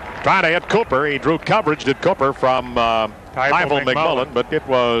 Trying to hit Cooper. He drew coverage. Did Cooper from Typhon McMullen. But it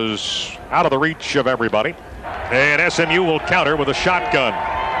was out of the reach of everybody. And SMU will counter with a shotgun.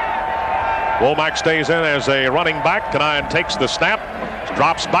 Womack stays in as a running back. Kanine takes the snap,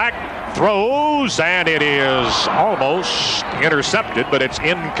 drops back, throws, and it is almost intercepted, but it's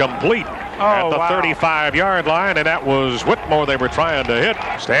incomplete. at the 35-yard line, and that was Whitmore they were trying to hit.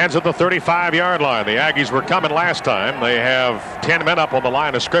 Stands at the 35-yard line. The Aggies were coming last time. They have 10 men up on the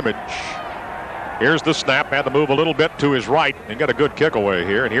line of scrimmage. Here's the snap. Had to move a little bit to his right and get a good kick away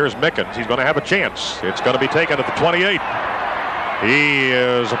here. And here's Mickens. He's going to have a chance. It's going to be taken at the 28. He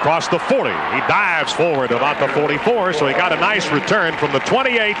is across the 40. He dives forward about the 44, so he got a nice return from the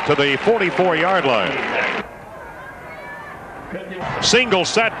 28 to the 44-yard line. Single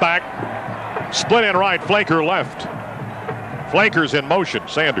setback. Split in right, Flaker left. Flaker's in motion,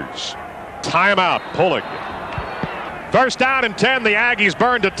 Sanders. Timeout, pulling. First down and 10. The Aggies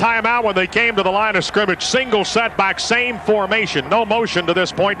burned a timeout when they came to the line of scrimmage. Single setback, same formation. No motion to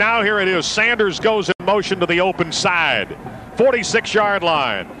this point. Now here it is. Sanders goes in motion to the open side. 46-yard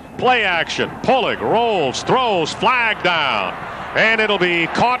line. Play action. Pulling, rolls, throws, flag down. And it'll be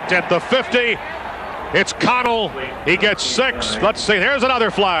caught at the 50. It's Connell. He gets 6. Let's see. There's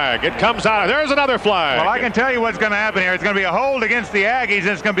another flag. It comes out. There's another flag. Well, I can tell you what's going to happen here. It's going to be a hold against the Aggies,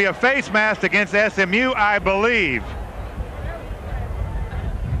 and it's going to be a face mask against SMU, I believe.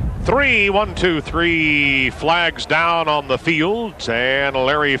 3 flags down on the field, and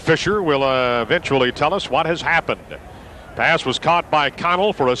Larry Fisher will eventually tell us what has happened. Pass was caught by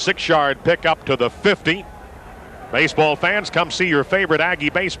Connell for a 6-yard pickup to the 50. Baseball fans, come see your favorite Aggie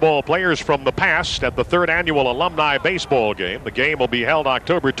baseball players from the past at the 3rd annual alumni baseball game. The game will be held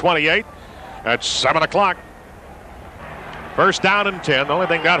October 28th at 7 o'clock. First down and 10. The only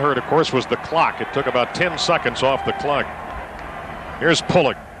thing got hurt, of course, was the clock. It took about 10 seconds off the clock. Here's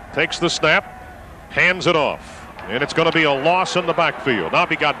Pullock. Takes the snap, hands it off, and it's going to be a loss in the backfield. Now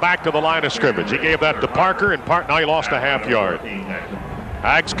he got back to the line of scrimmage. He gave that to Parker, and now he lost a half yard.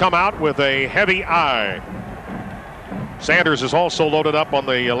 Ags come out with a heavy eye. Sanders is also loaded up on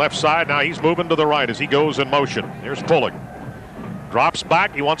the left side. Now he's moving to the right as he goes in motion. Here's Pullock. Drops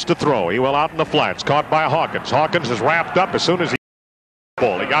back. He wants to throw. He will out in the flats. Caught by Hawkins. Hawkins is wrapped up as soon as he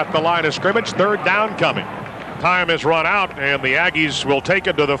got the line of scrimmage. 3rd down coming. Time is run out, and the Aggies will take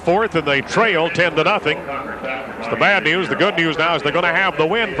it to the 4th, and they trail 10-0. It's the bad news. The good news now is they're going to have the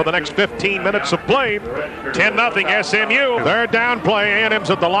win for the next 15 minutes of play. 10-0 SMU. Third down play.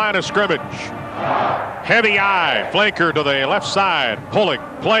 A&M's at the line of scrimmage. Heavy eye. Flaker to the left side. Pulling.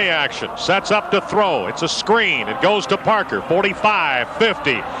 Play action. Sets up to throw. It's a screen. It goes to Parker. 45,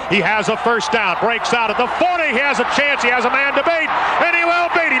 50. He has a first down. Breaks out at the 40. He has a chance. He has a man to beat, and he will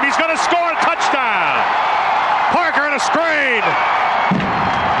beat him. He's going to score a touchdown. Parker in a screen.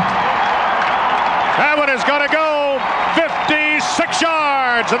 That one is going to go 56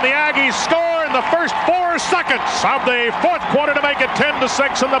 yards, and the Aggies score in the first 4 seconds of the 4th quarter to make it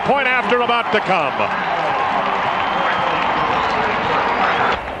 10-6, and the point after about to come.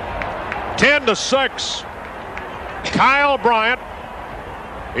 10-6. Kyle Bryant.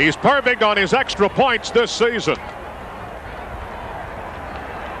 He's perfect on his extra points this season.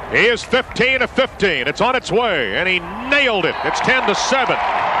 He is 15 of 15. It's on its way, and he nailed it. It's 10-7.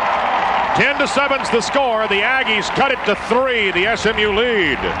 10-7's the score. The Aggies cut it to 3. The SMU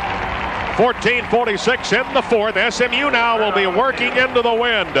lead. 14:46 in the 4th. SMU now will be working into the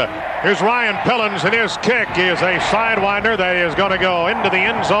wind. Here's Ryan Pillins, and his kick is a sidewinder that is going to go into the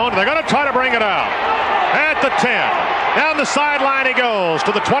end zone. They're going to try to bring it out at the 10. Down the sideline he goes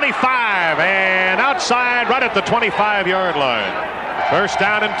to the 25, and outside right at the 25-yard line. First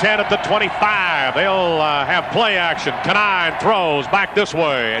down and 10 at the 25. They'll have play action. Kanine throws back this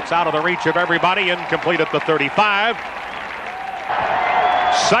way. It's out of the reach of everybody. Incomplete at the 35.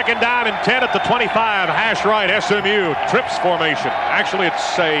 Second down and 10 at the 25. Hash right, SMU. Trips formation. Actually,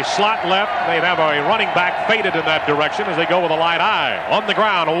 it's a slot left. They'd have a running back faded in that direction as they go with a light eye. On the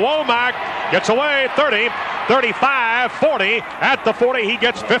ground, Womack gets away. 30, 35, 40. At the 40, he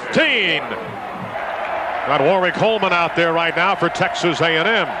gets 15. Got Warwick Holman out there right now for Texas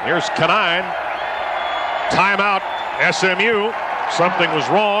A&M. Here's Kanine. Timeout, SMU. Something was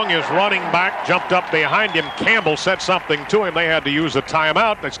wrong. His running back jumped up behind him. Campbell said something to him. They had to use a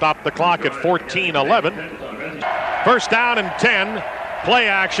timeout. They stopped the clock at 14:11. First down and 10. Play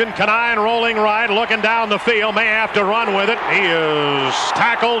action. Kanine rolling right, looking down the field. May have to run with it. He is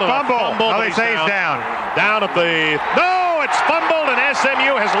tackled. Fumble. Oh, they say he's down. Down at the... No, it's fumbled, and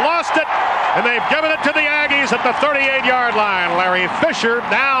SMU has lost it. And they've given it to the Aggies at the 38-yard line. Larry Fisher,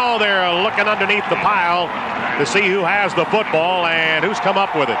 now they're looking underneath the pile to see who has the football and who's come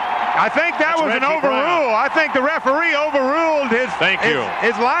up with it. I think that was an overrule. I think the referee overruled his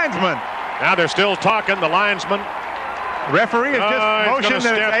linesman. Now they're still talking, the linesman. Referee has just motioned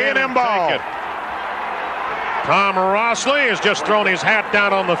that it's A&M ball. Tom Rossley has just thrown his hat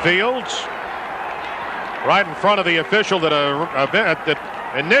down on the field, right in front of the official that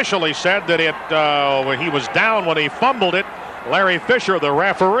initially said that he was down when he fumbled it. Larry Fisher, the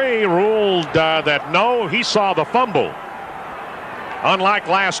referee, ruled that no, he saw the fumble. Unlike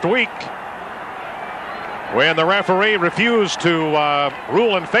last week, when the referee refused to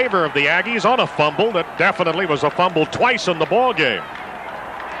rule in favor of the Aggies on a fumble that definitely was a fumble twice in the ball game.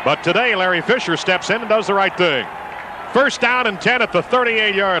 But today, Larry Fisher steps in and does the right thing. First down and 10 at the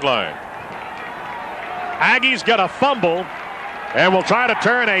 38-yard line. Aggies get a fumble and will try to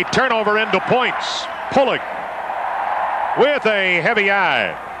turn a turnover into points. Pulling with a heavy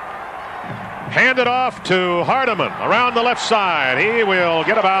eye. Handed off to Hardiman around the left side. He will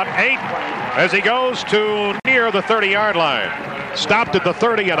get about 8 as he goes to near the 30-yard line. Stopped at the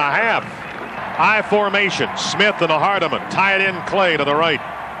 30 and a half. High formation. Smith and a Hardiman. Tied in Clay to the right.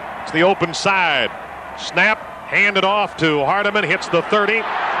 It's the open side. Snap. Handed off to Hardiman. Hits the 30.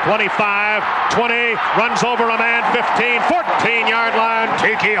 25. 20. Runs over a man. 15. 14-yard line.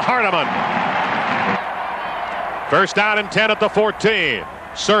 Tiki Hardiman. First down and 10 at the 14.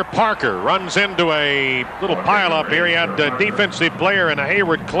 Sir Parker runs into a little pileup here. He had a defensive player in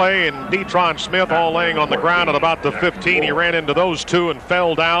Hayward Clay and Detron Smith all laying on the ground at about the 15. He ran into those two and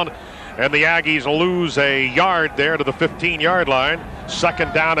fell down. And the Aggies lose a yard there to the 15-yard line.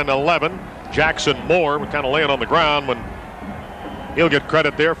 Second down and 11. Jackson Moore was kind of laying on the ground when he'll get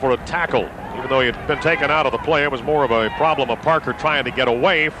credit there for a tackle. Even though he had been taken out of the play, it was more of a problem of Parker trying to get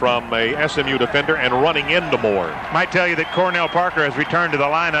away from a SMU defender and running into Moore. Might tell you that Cornell Parker has returned to the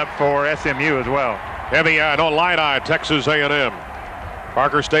lineup for SMU as well. Heavy eye, no light eye, Texas A&M.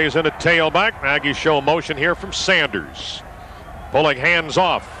 Parker stays in at tailback. Aggies show motion here from Sanders. Pulling hands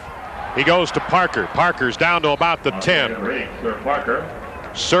off. He goes to Parker. Parker's down to about the 10.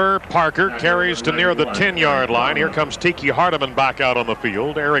 Sir Parker carries to near the 10-yard line. Here comes Tiki Hardiman back out on the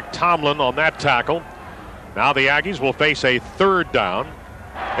field. Eric Tomlin on that tackle. Now the Aggies will face a third down.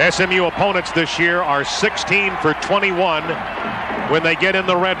 SMU opponents this year are 16 for 21 when they get in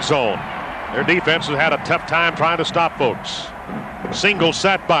the red zone. Their defense has had a tough time trying to stop folks. Single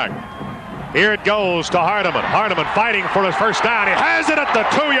setback. Here it goes to Hardiman. Hardiman fighting for his first down. He has it at the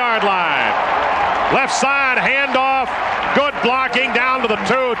 2-yard line. Left side handoff. Good blocking down to the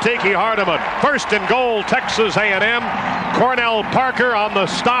 2. Tiki Hardiman. First and goal, Texas A&M. Cornell Parker on the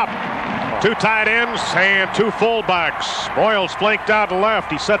stop. 2 tight ends and 2 fullbacks. Broyles flanked out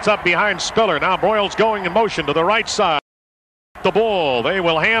left. He sets up behind Spiller. Now Broyles going in motion to the right side. The ball. They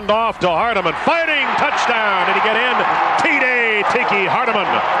will hand off to Hardiman. Fighting. Touchdown. Did he get in? T-Day. Tiki Hardiman.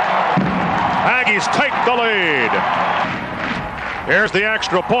 Aggies take the lead. Here's the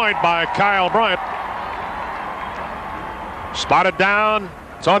extra point by Kyle Bryant. Spotted down.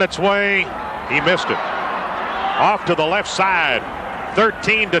 It's on its way. He missed it. Off to the left side.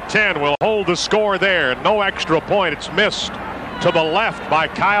 13-10 will hold the score there. No extra point. It's missed to the left by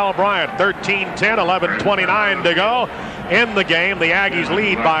Kyle Bryant. 13-10, 11:29 to go. In the game, the Aggies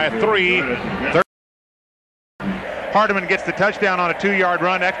lead by 3. Hardiman gets the touchdown on a 2-yard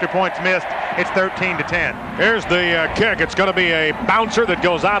run. Extra points missed. It's 13-10. Here's the kick. It's going to be a bouncer that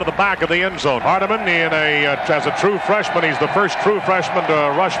goes out of the back of the end zone. Hardiman, as a true freshman, he's the first true freshman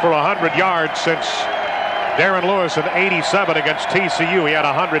to rush for 100 yards since Darren Lewis in '87 against TCU. He had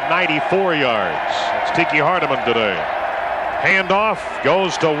 194 yards. It's Tiki Hardiman today. Handoff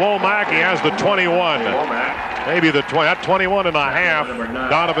goes to Womack. He has the 21. Maybe the 21 and a half.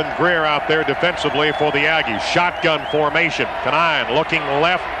 Donovan Greer out there defensively for the Aggies. Shotgun formation. Kanine looking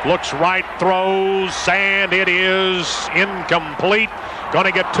left, looks right, throws, and it is incomplete. Going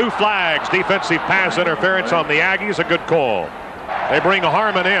to get 2 flags. Defensive pass interference on the Aggies. A good call. They bring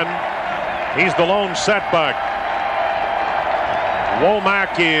Harmon in. He's the lone setback.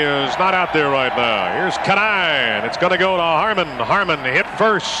 Womack is not out there right now. Here's Kanine. It's going to go to Harmon. Harmon hit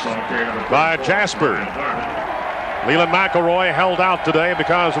first by Jasper. Leland McElroy held out today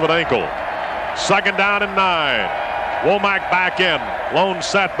because of an ankle. Second down and 9. Womack back in. Lone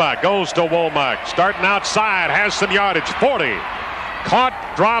setback. Goes to Womack. Starting outside. Has some yardage. 40. Caught.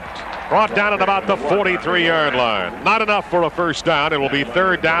 Dropped. Brought down at about the 43-yard line. Not enough for a first down. It will be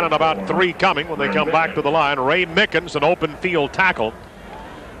third down and about 3 coming when they come back to the line. Ray Mickens, an open field tackle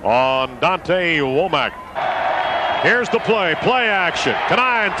on Dante Womack. Here's the play. Play action.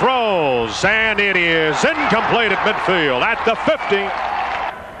 Kanine throws, and it is incomplete at midfield at the 50.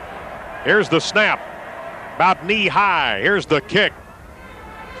 Here's the snap. About knee high. Here's the kick.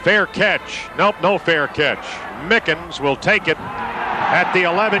 Fair catch. Nope, no fair catch. Mickens will take it at the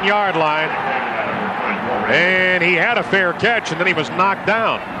 11-yard line. And he had a fair catch, and then he was knocked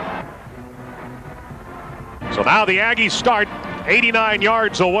down. So now the Aggies start 89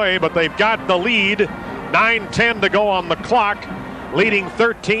 yards away, but they've got the lead. 9:10 to go on the clock. leading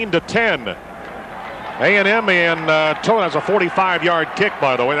 13-10. A&M in total has a 45-yard kick,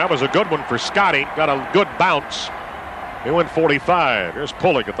 by the way. That was a good one for Scotty. Got a good bounce. He went 45. Here's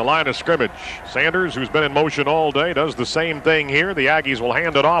Pullig at the line of scrimmage. Sanders, who's been in motion all day, does the same thing here. The Aggies will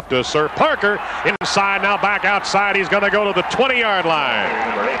hand it off to Sir Parker. Inside, now back outside. He's going to go to the 20-yard line.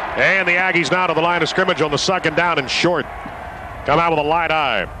 And the Aggies now to the line of scrimmage on the second down and short. Come out with a light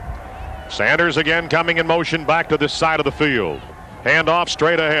eye. Sanders again coming in motion back to this side of the field. Hand off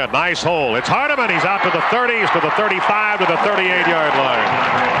straight ahead. Nice hole. It's Hardeman. He's out to the 30s, to the 35, to the 38-yard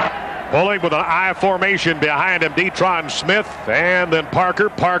line. Pulling with an I formation behind him, Detron Smith, and then Parker.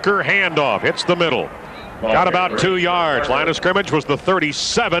 Parker handoff, hits the middle. Got about 2 yards. Line of scrimmage was the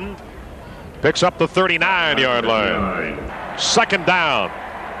 37. Picks up the 39-yard line. Second down.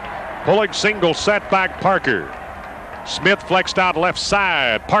 Pulling single setback Parker. Smith flexed out left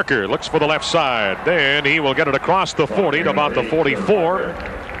side. Parker looks for the left side. Then he will get it across the 40 to about the 44.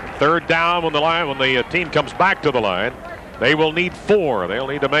 Third down when the team comes back to the line. They will need 4. They'll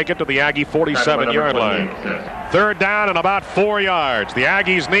need to make it to the Aggie 47-yard line. Third down and about 4 yards. The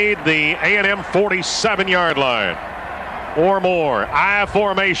Aggies need the A&M 47-yard line or more. I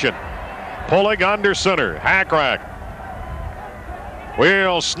formation. Pulling under center. Hackrack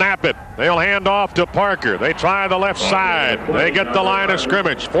will snap it. They'll hand off to Parker. They try the left side. They get the line of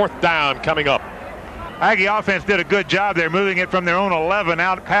scrimmage. Fourth down coming up. Aggie offense did a good job there, moving it from their own 11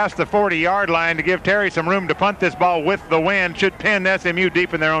 out past the 40-yard line to give Terry some room to punt this ball with the wind. Should pin SMU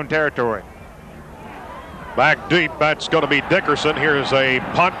deep in their own territory. Back deep, that's going to be Dickerson. Here's a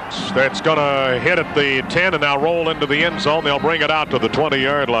punt that's going to hit at the 10 and now roll into the end zone. They'll bring it out to the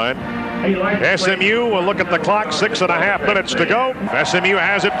 20-yard line. SMU will look at the clock, 6.5 minutes to go. SMU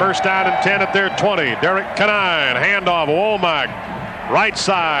has it, first down and 10 at their 20. Derek Canine, handoff, Womack. Right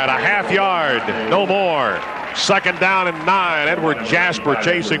side, a half yard, no more. Second down and 9. Edward Jasper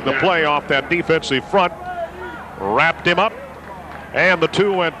chasing the play off that defensive front. Wrapped him up, and the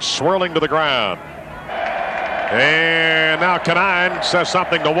 2 went swirling to the ground. And now Canine says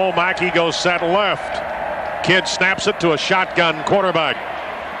something to Womack. He goes set left. Kid snaps it to a shotgun quarterback.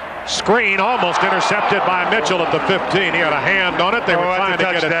 Screen almost intercepted by Mitchell at the 15. He had a hand on it. They were trying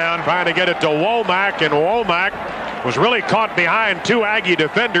to get it to Womack, and Womack was really caught behind 2 Aggie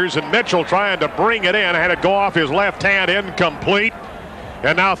defenders, and Mitchell trying to bring it in. Had it go off his left hand, incomplete.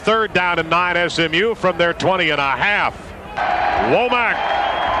 And now third down and 9 SMU from their 20.5. Womack.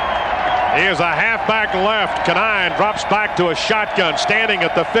 He is a halfback left. Canine drops back to a shotgun, standing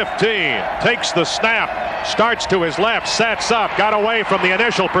at the 15. Takes the snap, starts to his left, sets up, got away from the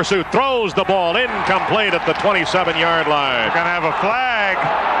initial pursuit, throws the ball incomplete at the 27-yard line. We're going to have a flag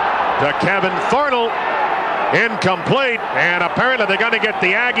to Kevin Thornell. Incomplete, and apparently they're going to get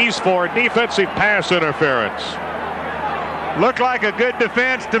the Aggies for defensive pass interference. Looked like a good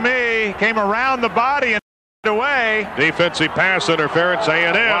defense to me. Came around the body and away. Defensive pass interference,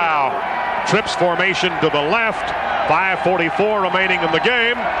 A&M. Wow. Trips formation to the left. 5:44 remaining in the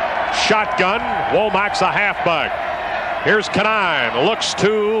game. Shotgun. Womack's a halfback. Here's Canine. Looks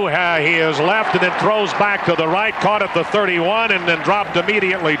to he is left and then throws back to the right. Caught at the 31 and then dropped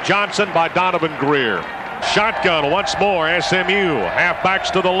immediately. Johnson by Donovan Greer. Shotgun once more. SMU.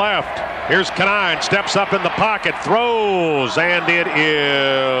 Halfbacks to the left. Here's Canine. Steps up in the pocket. Throws. And it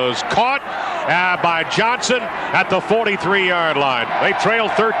is caught by Johnson at the 43-yard line. They trail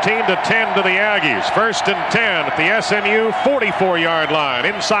 13-10 to the Aggies. First and 10 at the SMU 44-yard line.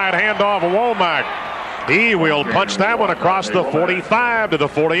 Inside handoff Womack. He will punch that one across the 45 to the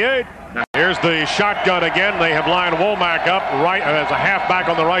 48. Here's the shotgun again. They have lined Womack up right as a halfback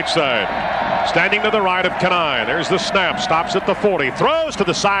on the right side. Standing to the right of Canine. There's the snap. Stops at the 40. Throws to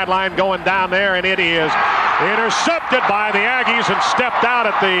the sideline going down there, and it is intercepted by the Aggies and stepped out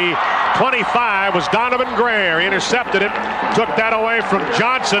at the 25 was Donovan Greer. Intercepted it. Took that away from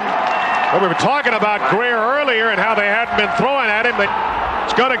Johnson. But we were talking about Greer earlier and how they hadn't been throwing at him.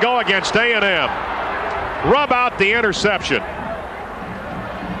 It's going to go against A&M. Rub out the interception.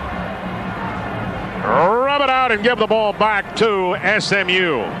 Rub it out and give the ball back to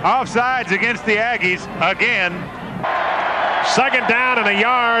SMU. Offsides against the Aggies again. Second down and a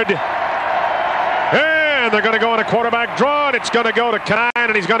yard. And they're going to go in a quarterback draw, and it's going to go to Canine,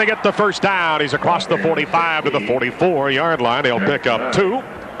 and he's going to get the first down. He's across the 45 to the 44-yard line. He'll pick up 2.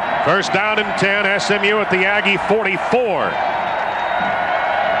 First down and 10. SMU at the Aggie 44.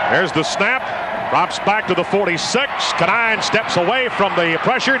 There's the snap. Drops back to the 46. Canine steps away from the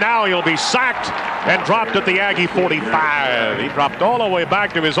pressure. Now he'll be sacked and dropped at the Aggie 45. He dropped all the way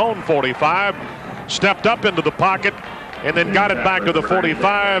back to his own 45. Stepped up into the pocket and then got it back to the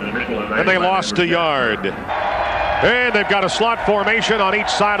 45. And they lost a yard. And they've got a slot formation on each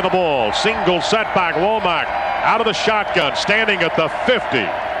side of the ball. Single setback. Womack out of the shotgun, standing at the 50.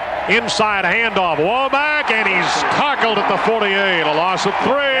 Inside handoff. Womack, and he's tackled at the 48. A loss of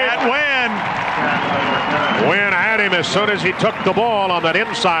 3. At Wynn had him as soon as he took the ball on that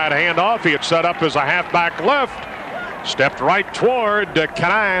inside handoff. He had set up as a halfback left. Stepped right toward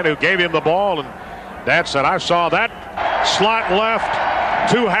Canine, who gave him the ball. And that's it. I saw that. Slot left.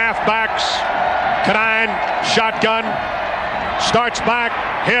 2 halfbacks. Canine, shotgun. Starts back.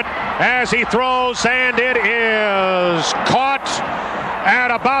 Hit as he throws. And it is caught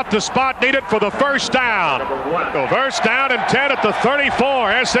at about the spot needed for the first down. First down and 10 at the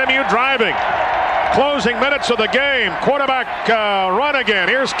 34. SMU driving. Closing minutes of the game. Quarterback run again.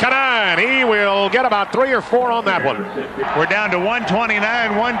 Here's Canine. He will get about 3 or 4 on that one. We're down to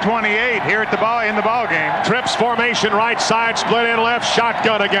 129, 128 here at in the ball game. Trips formation right side, split in left,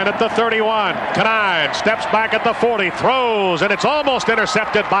 shotgun again at the 31. Canine steps back at the 40, throws, and it's almost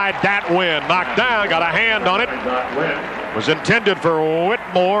intercepted by Dat Wynn. Knocked down, got a hand on it. Was intended for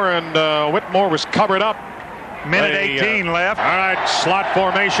Whitmore, and Whitmore was covered up. Minute 18 left. All right, slot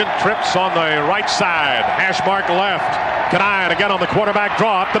formation. Trips on the right side. Hash mark left. Canine again on the quarterback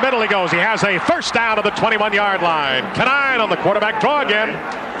draw. Up the middle he goes. He has a first down to the 21-yard line. Canine on the quarterback draw again.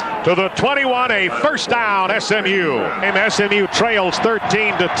 To the 21, a first down, SMU. And SMU trails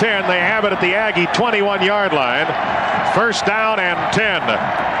 13-10. They have it at the Aggie 21-yard line. First down and 10.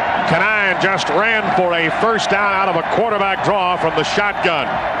 Canine just ran for a first down out of a quarterback draw from the shotgun.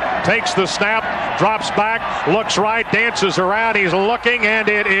 Takes the snap, drops back, looks right, dances around. He's looking, and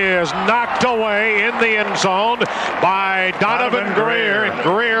it is knocked away in the end zone by Donovan Greer.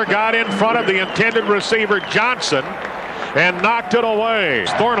 Greer got in front of the intended receiver, Johnson, and knocked it away.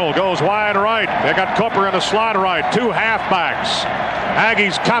 Thornell goes wide right. They got Cooper in the slot right. 2 halfbacks.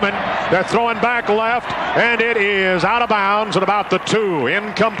 Aggies coming. They're throwing back left, and it is out of bounds at about the 2.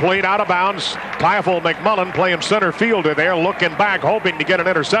 Incomplete, out of bounds. Kyle McMullen playing center fielder there, looking back, hoping to get an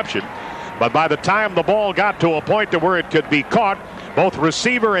interception. But by the time the ball got to a point to where it could be caught, both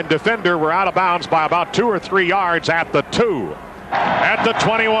receiver and defender were out of bounds by about 2 or 3 yards at the 2. At the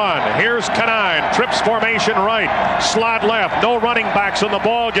 21, here's Canine. Trips formation right, slot left. No running backs in the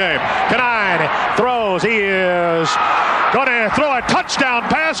ball game. Canine throws. He is going to throw a touchdown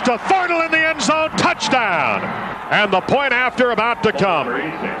pass to Thornell in the end zone. Touchdown. And the point after about to come.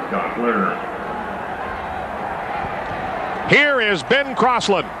 Here is Ben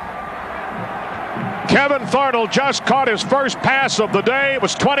Crossland. Kevin Thornell just caught his first pass of the day. It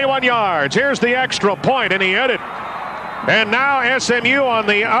was 21 yards. Here's the extra point, and he hit it. And now SMU on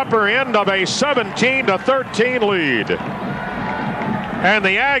the upper end of a 17-13 lead. And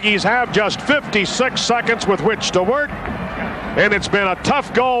the Aggies have just 56 seconds with which to work. And it's been a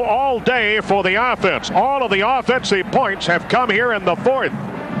tough go all day for the offense. All of the offensive points have come here in the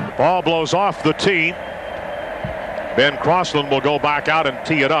 4th. Ball blows off the tee. Ben Crossland will go back out and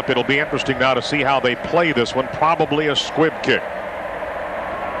tee it up. It'll be interesting now to see how they play this one. Probably a squib kick.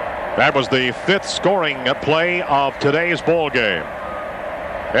 That was the 5th scoring play of today's ball game.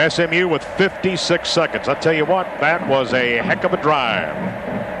 SMU with 56 seconds. I tell you what, that was a heck of a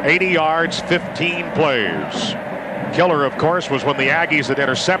drive. 80 yards, 15 plays. Killer, of course, was when the Aggies had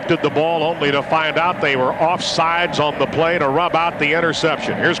intercepted the ball, only to find out they were offsides on the play to rub out the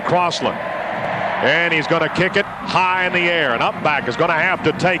interception. Here's Crossland. And he's going to kick it high in the air. And up back is going to have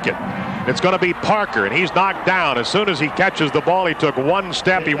to take it. It's going to be Parker, and he's knocked down. As soon as he catches the ball, he took 1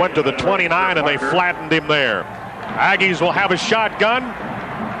 step. He went to the 29, and they flattened him there. Aggies will have a shotgun.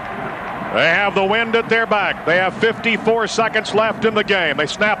 They have the wind at their back. They have 54 seconds left in the game. They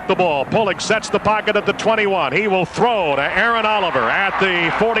snap the ball. Pullick sets the pocket at the 21. He will throw to Aaron Oliver at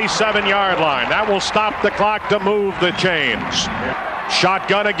the 47-yard line. That will stop the clock to move the chains.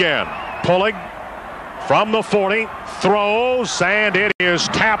 Shotgun again. Pullick from the 40, throws, and it is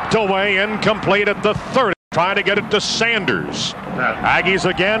tapped away, incomplete at the 30. Trying to get it to Sanders. Aggies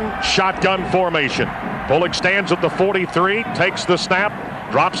again, shotgun formation. Pullick stands at the 43, takes the snap,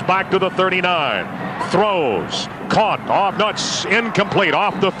 drops back to the 39. Throws, caught, off nuts, incomplete,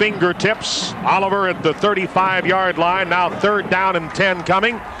 off the fingertips. Oliver at the 35-yard line, now 3rd down and 10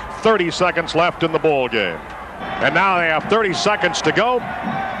 coming. 30 seconds left in the ball game. And now they have 30 seconds to go.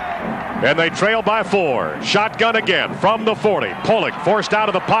 And they trail by 4. Shotgun again from the 40. Pullick forced out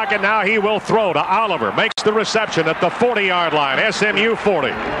of the pocket. Now he will throw to Oliver. Makes the reception at the 40-yard line. SMU 40.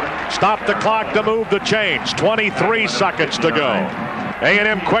 Stop the clock to move the chains. 23 seconds to go.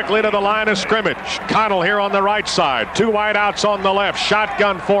 A&M quickly to the line of scrimmage. Connell here on the right side. 2 wideouts on the left.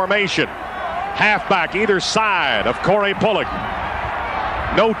 Shotgun formation. Halfback either side of Corey Pullick.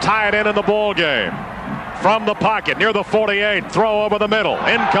 No tight end in the ball game. from the pocket near the 48. Throw over the middle.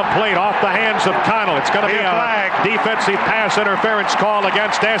 Incomplete off the hands of Connell. It's going to be a defensive pass interference call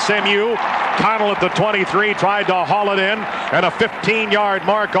against SMU. Connell at the 23 tried to haul it in, and a 15-yard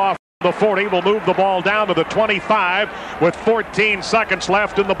mark off the 40 will move the ball down to the 25 with 14 seconds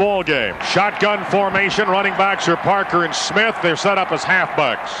left in the ball game. Shotgun formation. Running backs are Parker and Smith. They're set up as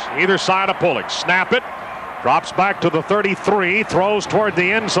halfbacks. Either side of Pullick. Snap it. Drops back to the 33. Throws toward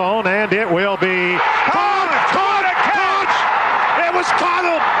the end zone, and it will be caught. It was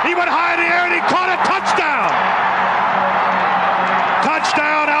Connell. He went high in the air and he caught a touchdown.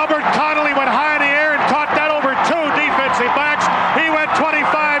 Touchdown, Albert Connell. He went high in the air and caught that over two defensive backs. He went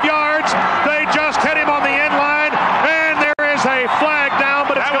 25 yards. They just hit him on the end line, and there is a flag down,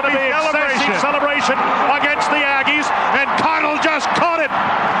 but it's going to be excessive celebration against the Aggies, and Connell just caught it.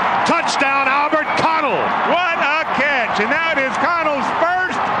 Touchdown, Albert Connell. What a catch, and that is Connell's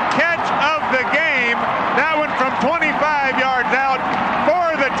first catch of the game. That one from 25 yards out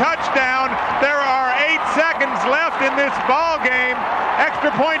for the touchdown. There are 8 seconds left in this ball game.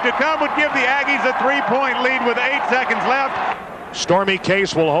 Extra point to come would give the Aggies a 3-point lead with 8 seconds left. Stormy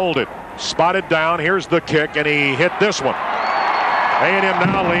Case will hold it. Spotted down. Here's the kick, and he hit this one. A&M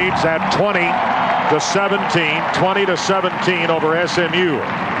now leads at 20-17, 20-17 over SMU.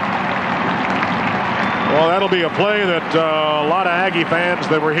 Well, that'll be a play that a lot of Aggie fans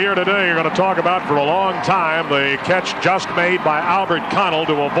that were here today are going to talk about for a long time. The catch just made by Albert Connell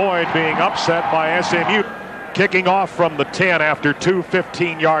to avoid being upset by SMU. Kicking off from the 10 after two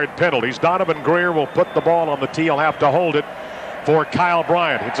 15-yard penalties. Donovan Greer will put the ball on the tee. He'll have to hold it for Kyle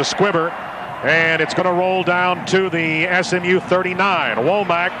Bryant. It's a squibber, and it's going to roll down to the SMU 39.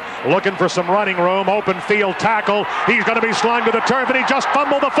 Womack looking for some running room. Open field tackle. He's going to be slung to the turf, and he just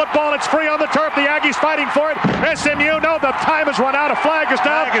fumbled the football. It's free on the turf. The Aggies fighting for it. SMU, no, the time has run out. A flag is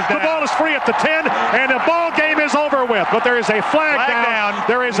down. The ball is free at the 10, and the ball game is over with. But there is a flag down.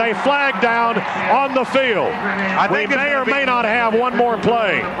 There is a flag down on the field. We may or may not have one more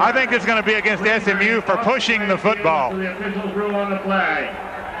play. I think it's going to be against SMU for pushing the football.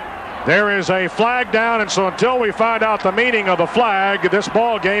 There is a flag down, and so until we find out the meaning of the flag, this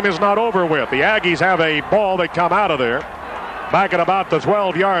ball game is not over with. The Aggies have a ball that come out of there back at about the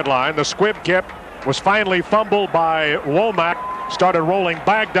 12-yard line. The squib kick was finally fumbled by Womack, started rolling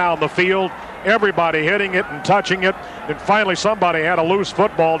back down the field. Everybody hitting it and touching it, and finally somebody had a loose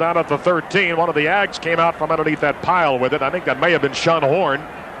football down at the 13. One of the Ags came out from underneath that pile with it. I think that may have been Shun Horn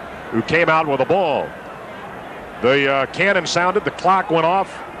who came out with the ball. The cannon sounded, the clock went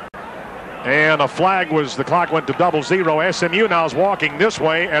off, and the clock went to 00. SMU now is walking this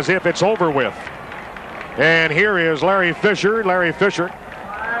way as if it's over with. And here is Larry Fisher. Larry Fisher.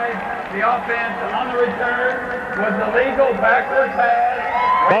 The offense on the return was the legal backward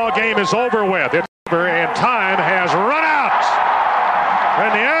pass. Ball game is over with. It's over, and time has run out.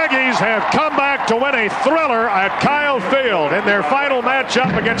 And the Aggies have come back to win a thriller at Kyle Field in their final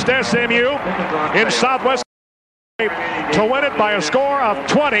matchup against SMU in Southwest, to win it by a score of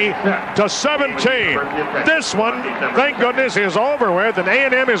 20-17. This one, thank goodness, is over with, and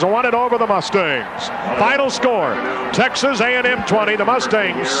A&M has won it over the Mustangs. Final score, Texas A&M 20, the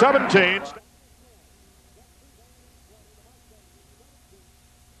Mustangs 17.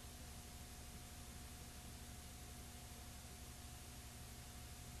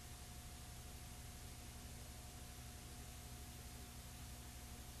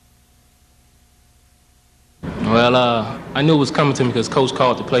 Well, I knew it was coming to me because Coach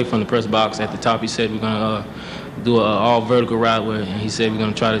called the play from the press box at the top. He said we're gonna do an all vertical route, and he said we're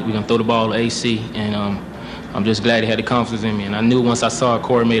gonna throw the ball to AC, and I'm just glad he had the confidence in me. And I knew once I saw it,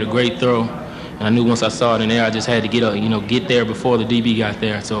 Corey made a great throw, and I knew once I saw it in there, I just had to get there before the DB got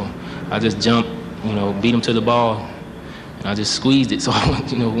there. So I just jumped, beat him to the ball, and I just squeezed it so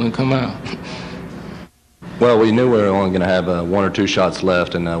it wouldn't come out. Well, we knew we were only going to have 1 or 2 shots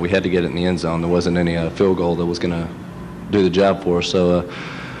left, and we had to get it in the end zone. There wasn't any field goal that was going to do the job for us. So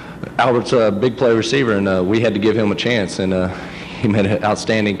Albert's a big play receiver, and we had to give him a chance, and he made an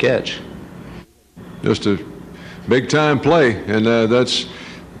outstanding catch. Just a big-time play, and that's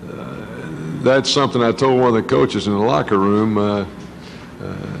something I told one of the coaches in the locker room.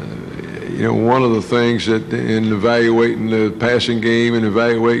 One of the things that in evaluating the passing game and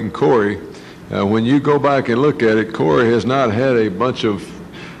evaluating Corey, when you go back and look at it, Corey has not had a bunch of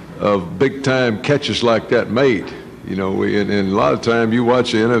big-time catches like that made. And a lot of time you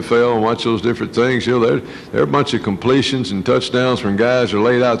watch the NFL and watch those different things, there are a bunch of completions and touchdowns from guys who are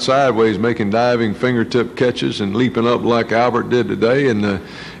laid out sideways making diving fingertip catches and leaping up like Albert did today, and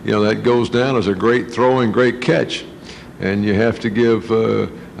that goes down as a great throw and great catch. And you have to give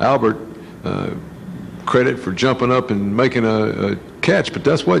Albert credit for jumping up and making a catch, but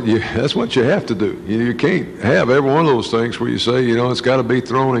that's what you have to do. You can't have every one of those things where you say, it's got to be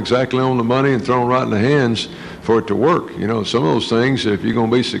thrown exactly on the money and thrown right in the hands for it to work. Some of those things, if you're going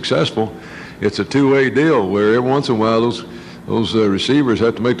to be successful, it's a two-way deal where every once in a while those receivers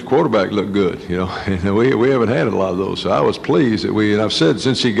have to make the quarterback look good. And we haven't had a lot of those. So I was pleased that and I've said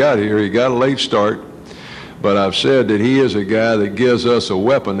since he got here, he got a late start, but I've said that he is a guy that gives us a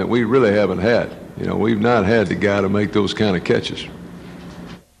weapon that we really haven't had. We've not had the guy to make those kind of catches.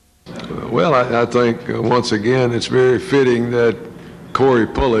 Well, I think, once again, it's very fitting that Corey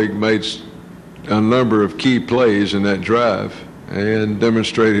Pullig made a number of key plays in that drive and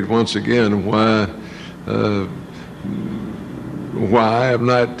demonstrated once again why I have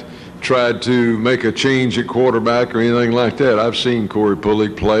not tried to make a change at quarterback or anything like that. I've seen Corey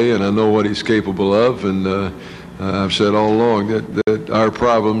Pullig play, and I know what he's capable of, and I've said all along that our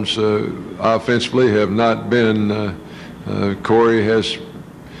problems offensively have not been Corey has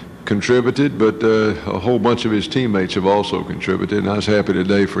contributed, but a whole bunch of his teammates have also contributed, and I was happy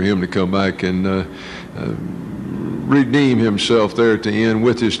today for him to come back and redeem himself there at the end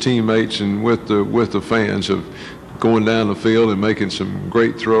with his teammates and with the fans of going down the field and making some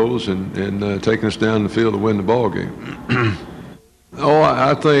great throws and taking us down the field to win the ball game.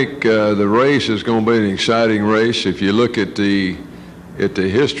 I think the race is going to be an exciting race. If you look at the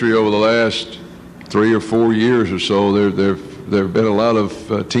history over the last 3 or 4 years or so, there have been a lot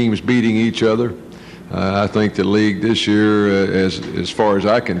of teams beating each other. I think the league this year, as far as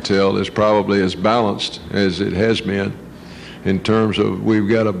I can tell, is probably as balanced as it has been in terms of we've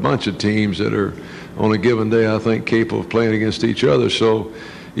got a bunch of teams that are on a given day, I think, capable of playing against each other. So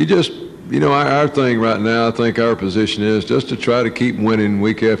our thing right now, I think our position is just to try to keep winning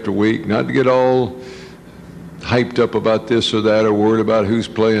week after week, not to get all hyped up about this or that or worried about who's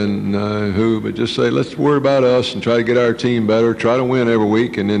playing who, but just say, let's worry about us and try to get our team better, try to win every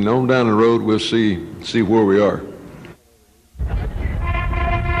week, and then on down the road we'll see where we are.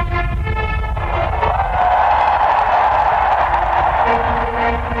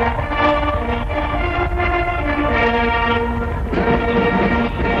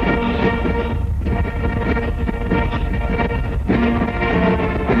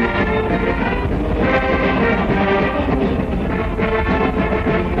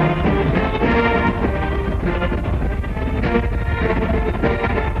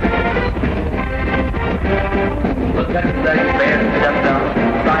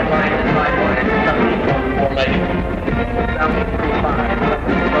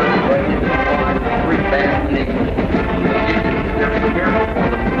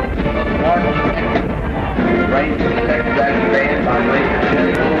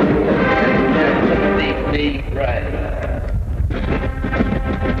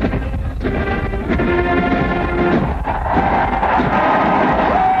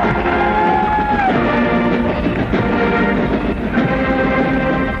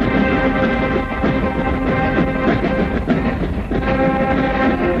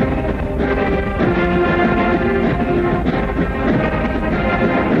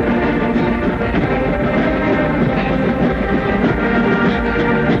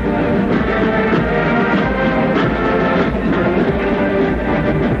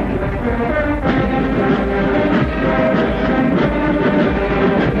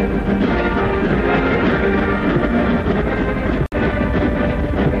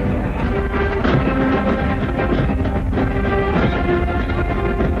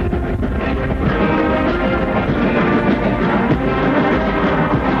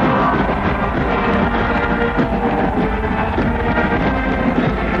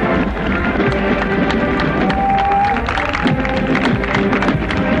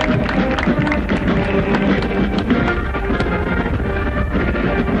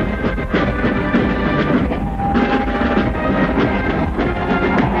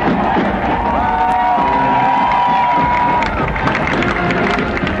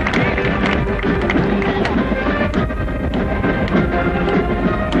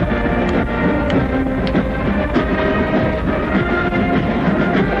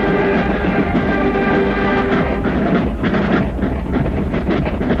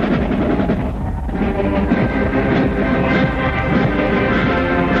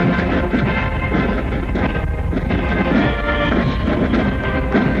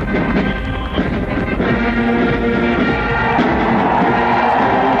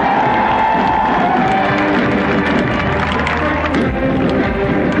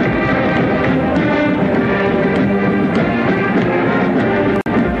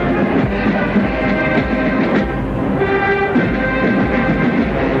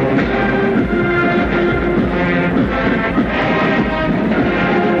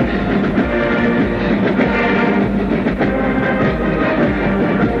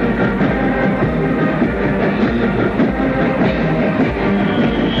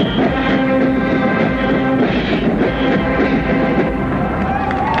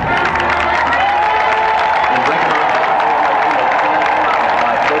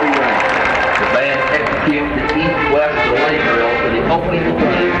 opening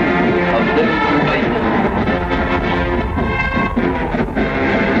drive of this week.